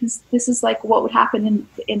this, because this is like what would happen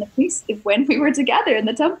in the priest when we were together in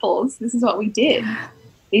the temples. This is what we did.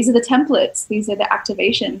 These are the templates. These are the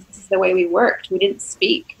activations. This is the way we worked. We didn't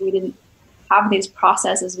speak. We didn't have these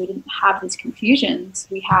processes. We didn't have these confusions.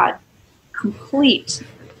 We had complete,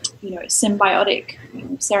 you know, symbiotic, you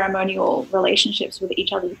know, ceremonial relationships with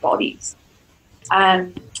each other's bodies.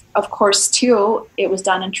 And of course, too, it was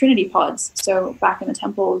done in Trinity pods. So back in the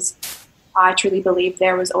temples, I truly believe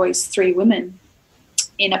there was always 3 women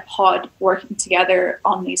in a pod working together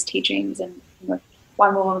on these teachings. And you know,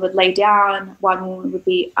 one woman would lay down, one woman would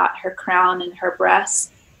be at her crown and her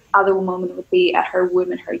breasts, other woman would be at her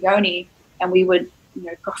womb and her yoni, and we would, you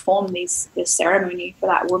know, perform this ceremony for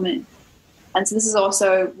that woman. And so this is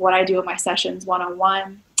also what I do in my sessions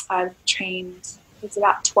one-on-one. I've trained, it's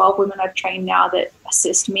about 12 women I've trained now that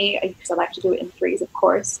assist me, because I like to do it in 3s, of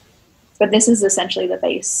course. But this is essentially the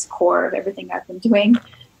base core of everything I've been doing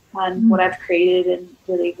and what I've created, and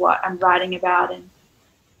really what I'm writing about, and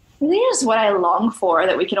really just what I long for,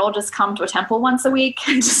 that we can all just come to a temple once a week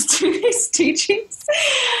and just do these teachings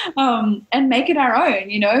and make it our own,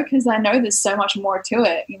 you know, because I know there's so much more to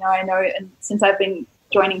it. You know, I know, and since I've been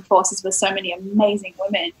joining forces with so many amazing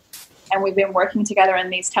women, and we've been working together in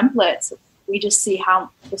these templates, we just see how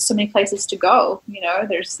there's so many places to go. You know,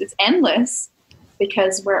 it's endless,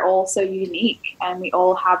 because we're all so unique, and we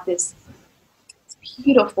all have this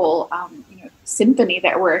beautiful, you know, symphony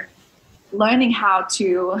that we're learning how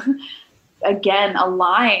to again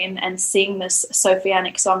align and sing this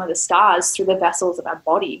Sophianic song of the stars through the vessels of our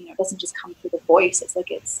body. You know, it doesn't just come through the voice. It's like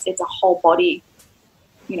it's a whole body,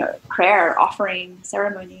 you know, prayer, offering,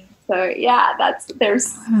 ceremony. So yeah,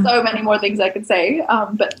 there's so many more things I could say.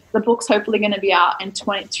 But the book's hopefully going to be out in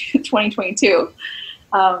 2022.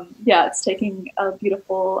 Yeah, it's taking a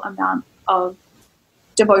beautiful amount of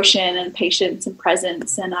devotion and patience and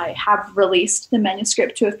presence. And I have released the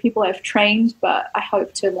manuscript to people I've trained, but I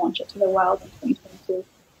hope to launch it to the world in 2022.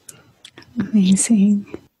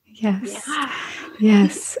 Amazing. Yes. Yeah.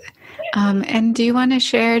 Yes. And do you want to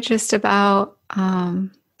share just about,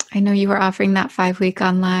 I know you were offering that 5-week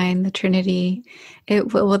online, the Trinity.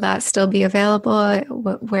 Will that still be available?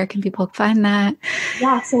 Where can people find that?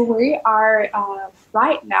 Yeah, so we are,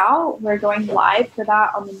 right now, we're going live for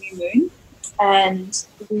that on the new moon. And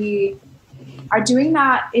we are doing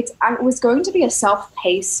that. It was going to be a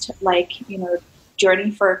self-paced, like, you know,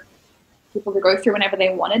 journey for people to go through whenever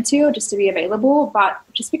they wanted to, just to be available. But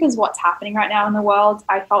just because what's happening right now in the world,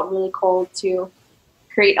 I felt really called to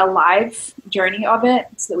create a live journey of it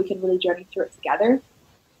so that we can really journey through it together.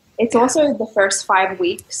 It's also the first 5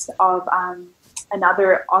 weeks of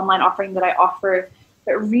another online offering that I offer,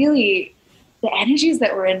 but really the energies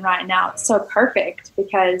that we're in right now, it's so perfect,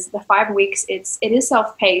 because the 5 weeks, it is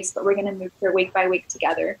self-paced, but we're going to move through week by week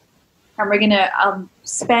together. And we're going to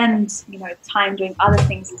spend, you know, time doing other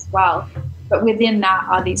things as well. But within that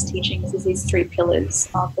are these teachings, is these 3 pillars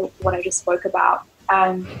of what I just spoke about.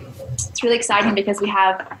 It's really exciting, because we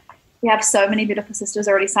have so many beautiful sisters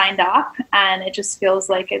already signed up, and it just feels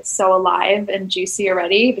like it's so alive and juicy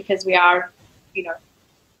already, because we are, you know,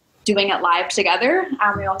 doing it live together.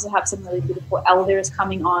 We also have some really beautiful elders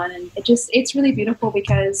coming on, and it's really beautiful,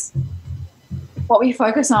 because what we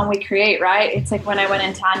focus on, we create, right? It's like when I went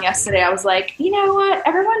in town yesterday, I was like, you know what?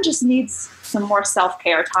 Everyone just needs some more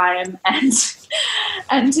self-care time,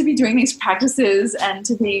 and to be doing these practices, and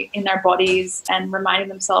to be in their bodies and reminding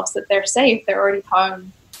themselves that they're safe, they're already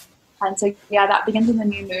home. And so, yeah, that begins in the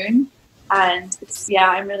new moon. And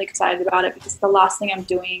I'm really excited about it, because the last thing I'm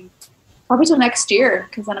doing probably till next year,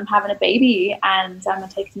 because then I'm having a baby, and I'm going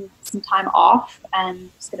to take some time off, and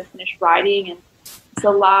just going to finish writing. And it's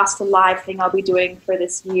the last live thing I'll be doing for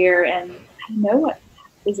this year, and I know what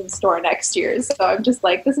is in store next year. So I'm just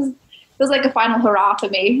like, this is like a final hurrah for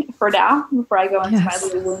me for now, before I go into my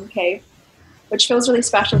little womb cave. which feels really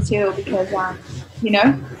special too, because,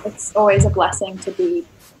 it's always a blessing to be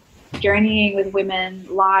journeying with women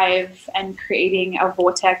live and creating a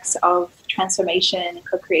vortex of transformation and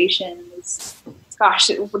co-creation. Gosh,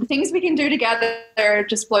 the things we can do together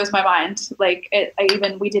just blows my mind. Like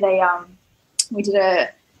we did an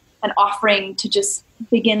offering to just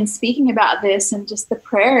begin speaking about this, and just the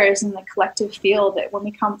prayers and the collective feel that when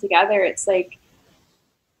we come together, it's like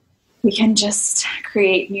we can just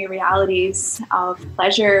create new realities of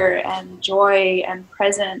pleasure and joy and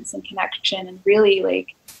presence and connection. And really,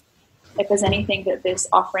 like, if there's anything that this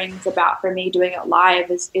offering is about for me doing it live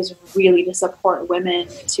is really to support women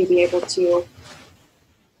to be able to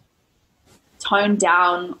tone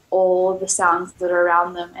down all the sounds that are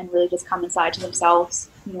around them and really just come inside to themselves,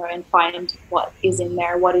 and find what is in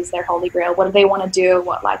there, what is their holy grail, what do they want to do,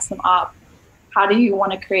 what lights them up, how do you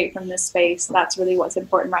want to create from this space. That's really what's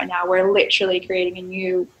important right now. We're literally creating a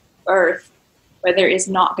new earth where there is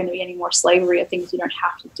not going to be any more slavery of things you don't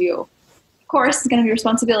have to do. Of course, it's going to be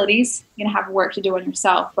responsibilities. You're going to have work to do on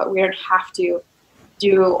yourself, but we don't have to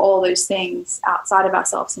do all those things outside of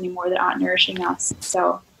ourselves anymore that aren't nourishing us.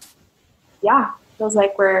 So yeah, feels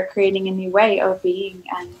like we're creating a new way of being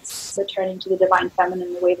and returning to the divine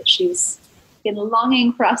feminine, the way that she's been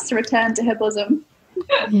longing for us to return to her bosom.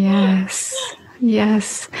 Yes.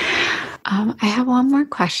 I have one more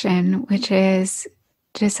question, which is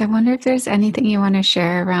just, I wonder if there's anything you want to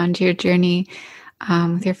share around your journey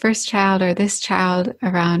with your first child or this child,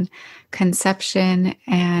 around conception.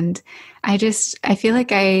 And I feel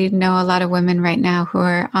like I know a lot of women right now who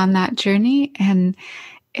are on that journey, and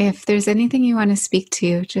if there's anything you want to speak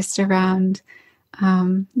to just around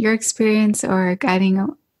your experience or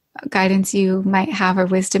guidance you might have, or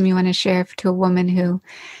wisdom you want to share to a woman who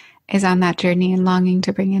is on that journey and longing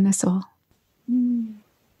to bring in a soul.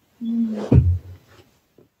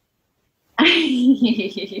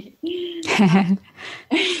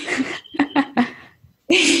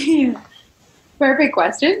 Perfect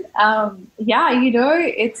question. I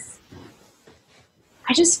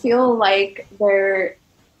just feel like there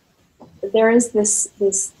is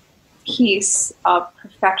this piece of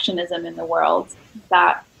perfectionism in the world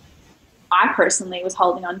that I personally was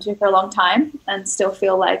holding on to for a long time, and still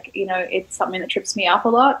feel like, it's something that trips me up a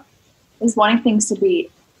lot, is wanting things to be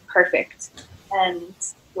perfect and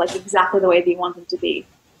like exactly the way that you want them to be.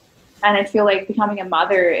 And I feel like becoming a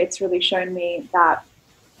mother, it's really shown me that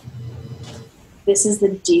this is the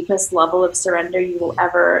deepest level of surrender you will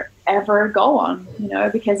ever go on,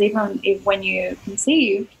 because even if when you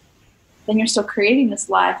conceive, then you're still creating this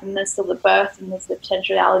life, and there's still the birth, and there's the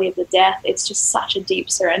potentiality of the death. It's just such a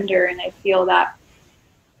deep surrender. And I feel that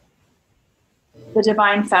the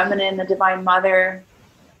divine feminine, the divine mother,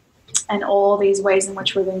 and all these ways in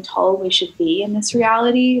which we're being told we should be in this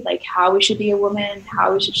reality, like how we should be a woman,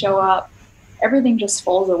 how we should show up, everything just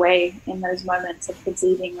falls away in those moments of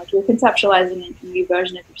conceiving. Like, you're conceptualizing a new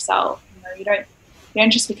version of yourself. You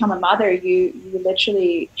don't just become a mother, you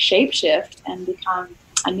literally shapeshift and become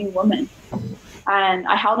a new woman. And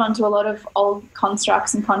I held on to a lot of old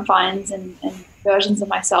constructs and confines and versions of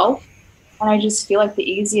myself. And I just feel like the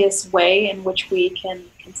easiest way in which we can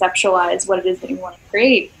conceptualize what it is that we want to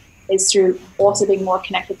create is through also being more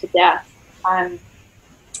connected to death. I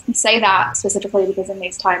say that specifically because in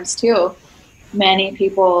these times too, many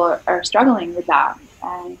people are struggling with that.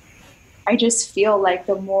 And I just feel like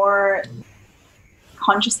the more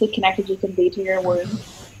consciously connected you can be to your womb,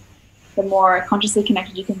 the more consciously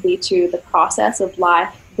connected you can be to the process of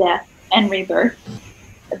life, death, and rebirth,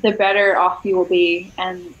 the better off you will be.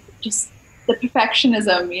 And just the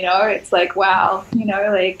perfectionism, it's like, wow,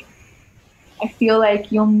 like, I feel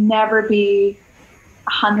like you'll never be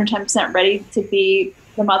 110% ready to be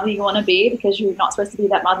the mother you want to be, because you're not supposed to be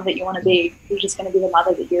that mother that you want to be. You're just going to be the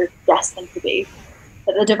mother that you're destined to be,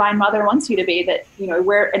 that the divine mother wants you to be, that,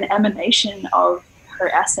 we're an emanation of her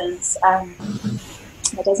essence.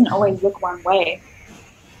 It doesn't always look one way.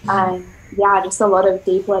 And just a lot of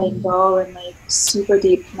deep letting go and like super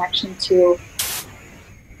deep connection to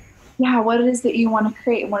what it is that you want to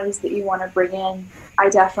create and what it is that you want to bring in. I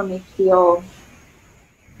definitely feel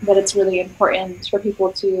that it's really important for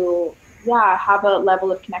people to have a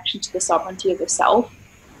level of connection to the sovereignty of the self.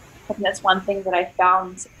 I think that's one thing that I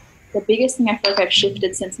found. The biggest thing I feel like I've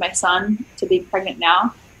shifted since my son to being pregnant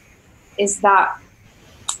now is that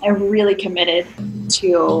I'm really committed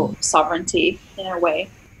to sovereignty in a way,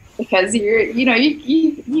 because you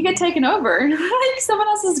get taken over. Like, someone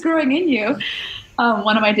else is growing in you.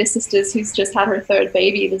 One of my dear sisters who's just had her third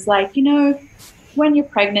baby was like, when you're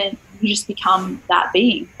pregnant, you just become that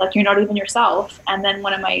being. Like, you're not even yourself. And then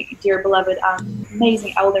one of my dear beloved,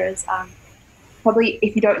 amazing elders, probably,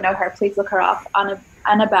 if you don't know her, please look her up,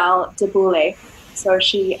 Annabelle Deboule. So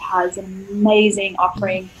she has an amazing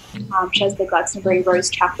offering. She has the Glastonbury Rose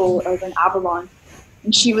Chapel over in Avalon.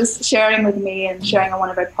 And she was sharing with me and sharing on one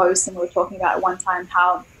of her posts, and we were talking about at one time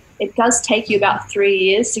how it does take you about 3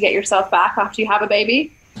 years to get yourself back after you have a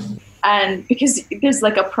baby. And because there's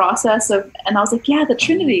like a process of, and I was like, yeah, the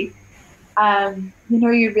Trinity.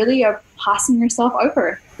 You really are passing yourself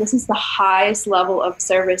over. This is the highest level of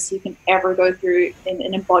service you can ever go through in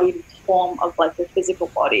an embodied form of like the physical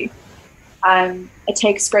body. It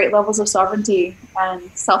takes great levels of sovereignty and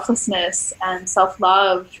selflessness and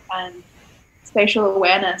self-love and spatial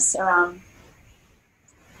awareness around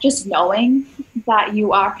just knowing that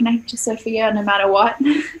you are connected to Sophia no matter what.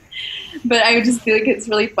 But I just feel like it's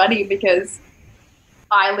really funny because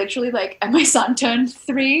I literally and my son turned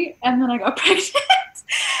 3 and then I got pregnant.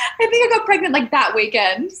 I think I got pregnant like that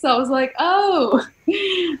weekend. So I was like, oh.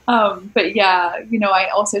 But yeah,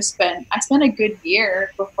 I spent a good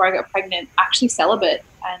year before I got pregnant, actually celibate.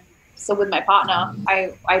 And so with my partner,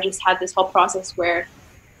 I just had this whole process where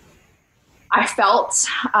I felt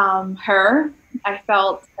her, I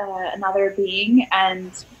felt another being,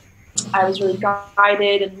 and I was really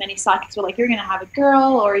guided, and many psychics were like, you're going to have a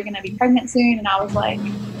girl or you're going to be pregnant soon. And I was like,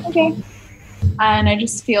 okay. And I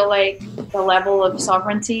just feel like the level of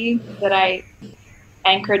sovereignty that I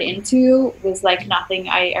anchored into was like nothing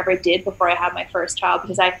I ever did before I had my first child,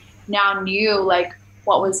 because I now knew like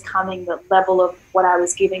what was coming, the level of what I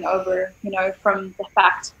was giving over, from the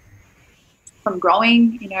fact, from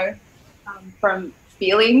growing, from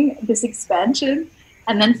feeling this expansion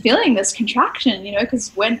and then feeling this contraction, because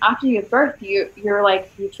when after you give birth, you're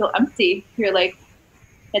like, you feel empty. You're like,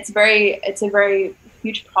 it's a very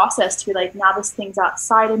huge process to be like, now this thing's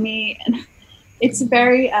outside of me. And it's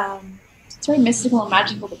very mystical and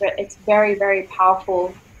magical, but it's very, very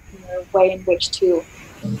powerful way in which to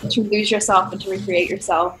lose yourself and to recreate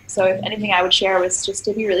yourself. So if anything I would share was just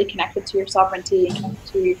to be really connected to your sovereignty, connected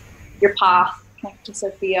to your path, connected to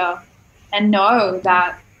Sophia, and know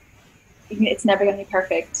that it's never going to be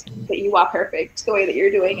perfect, but you are perfect the way that you're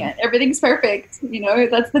doing it. Everything's perfect.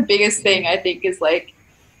 That's the biggest thing I think is like,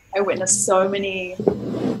 I witnessed so many,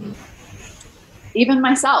 even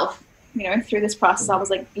myself, through this process, I was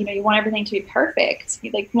like, you want everything to be perfect.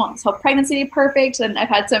 You want this whole pregnancy to be perfect. And I've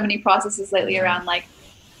had so many processes lately around like,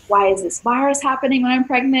 why is this virus happening when I'm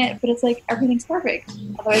pregnant? But it's like, everything's perfect.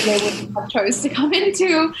 Otherwise they wouldn't have chose to come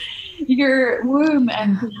into your womb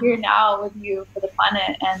and be here now with you for the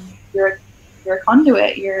planet. And you're a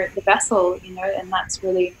conduit, you're the vessel, and that's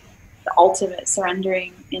really the ultimate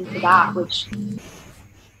surrendering into that, which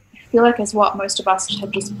I feel like is what most of us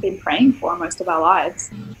have just been praying for most of our lives,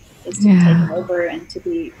 is to take over and to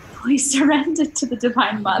be fully surrendered to the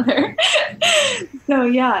Divine Mother. So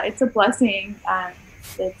yeah, it's a blessing.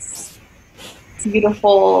 It's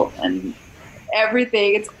beautiful and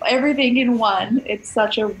everything. It's everything in one. It's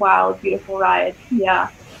such a wild, beautiful ride. Yeah,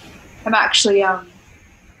 I'm actually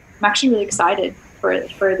really excited for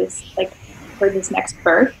this next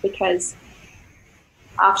birth, because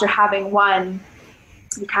after having one,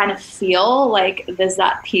 you kind of feel like there's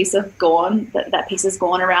that piece is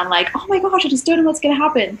gone around like, oh my gosh, I just don't know what's going to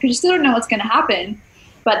happen. Because you still don't know what's going to happen,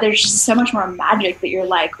 but there's so much more magic that you're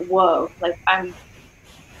like, whoa,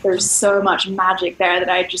 there's so much magic there that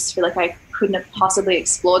I just feel like I couldn't have possibly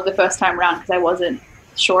explored the first time around, because I wasn't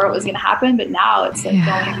sure it was going to happen. But now it's like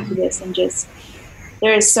going into this and just,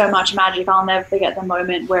 there is so much magic. I'll never forget the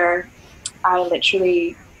moment where I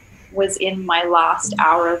literally was in my last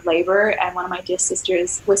hour of labor and one of my dear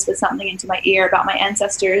sisters whispered something into my ear about my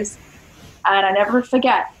ancestors. And I never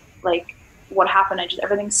forget like what happened.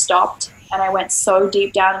 Everything stopped and I went so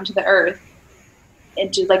deep down into the earth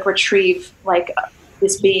and to like retrieve like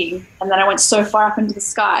this being. And then I went so far up into the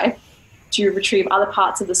sky to retrieve other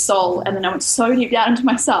parts of the soul. And then I went so deep down into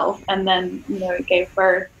myself, and then, it gave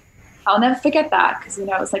birth. I'll never forget that, because, it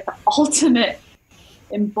was like the ultimate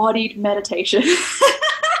embodied meditation.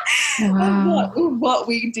 Wow. of what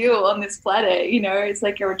we do on this planet. It's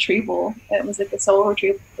like a retrieval. It was like a soul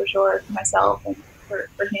retrieval for sure, for myself and for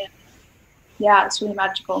him. Yeah, it's really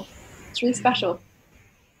magical. It's really special.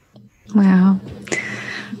 Wow.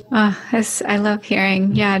 I love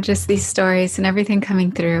hearing, just these stories and everything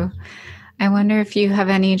coming through. I wonder if you have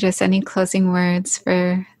any closing words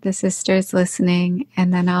for the sisters listening,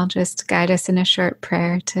 and then I'll just guide us in a short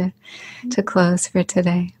prayer to close for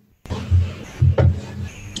today.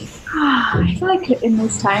 I feel like in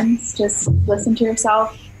these times, just listen to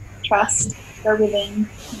yourself, trust, go within.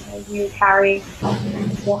 You carry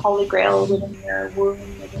the Holy Grail within your womb,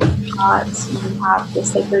 within your heart. You have the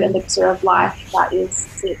sacred elixir of life that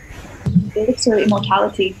is it. elixir of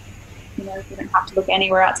immortality. You know, we don't have to look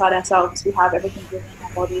anywhere outside ourselves. We have everything within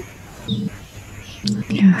our body.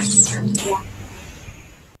 Yes. Yeah.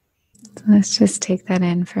 So let's just take that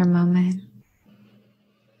in for a moment.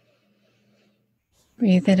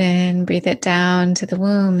 Breathe it in, breathe it down to the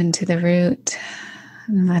womb and to the root,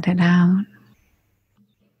 and let it out.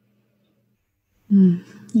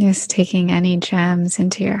 Just taking any gems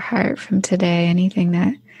into your heart from today, anything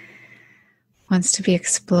that wants to be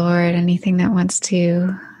explored, anything that wants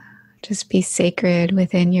to just be sacred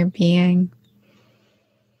within your being.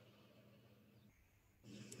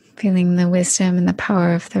 Feeling the wisdom and the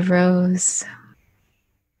power of the rose,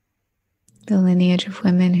 the lineage of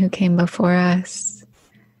women who came before us,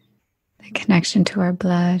 the connection to our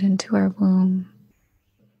blood and to our womb.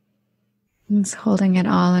 It's holding it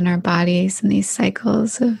all in our bodies in these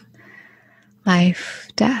cycles of life,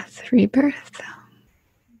 death, rebirth.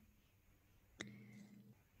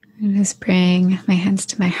 And just bring my hands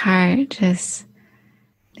to my heart, just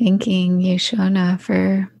thanking you, Shona,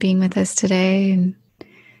 for being with us today and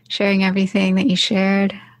sharing everything that you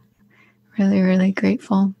shared. Really, really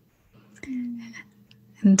grateful.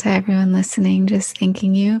 And to everyone listening, just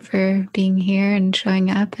thanking you for being here and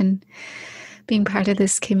showing up and being part of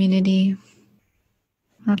this community.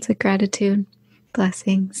 Lots of gratitude.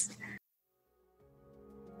 Blessings.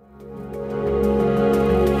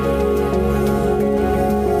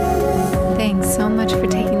 Thanks so much for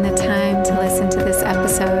taking the time to listen to this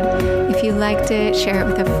episode. If you liked it, share it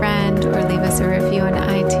with a friend or leave us a review on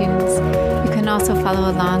iTunes. You can also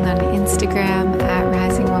follow along on Instagram at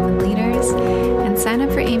Rising Woman Leaders and sign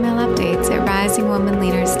up for email updates at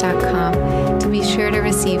risingwomanleaders.com to be sure to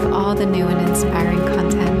receive all the new and inspiring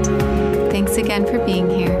content. Thanks again for being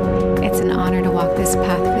here. It's an honor to walk this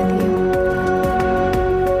path with you.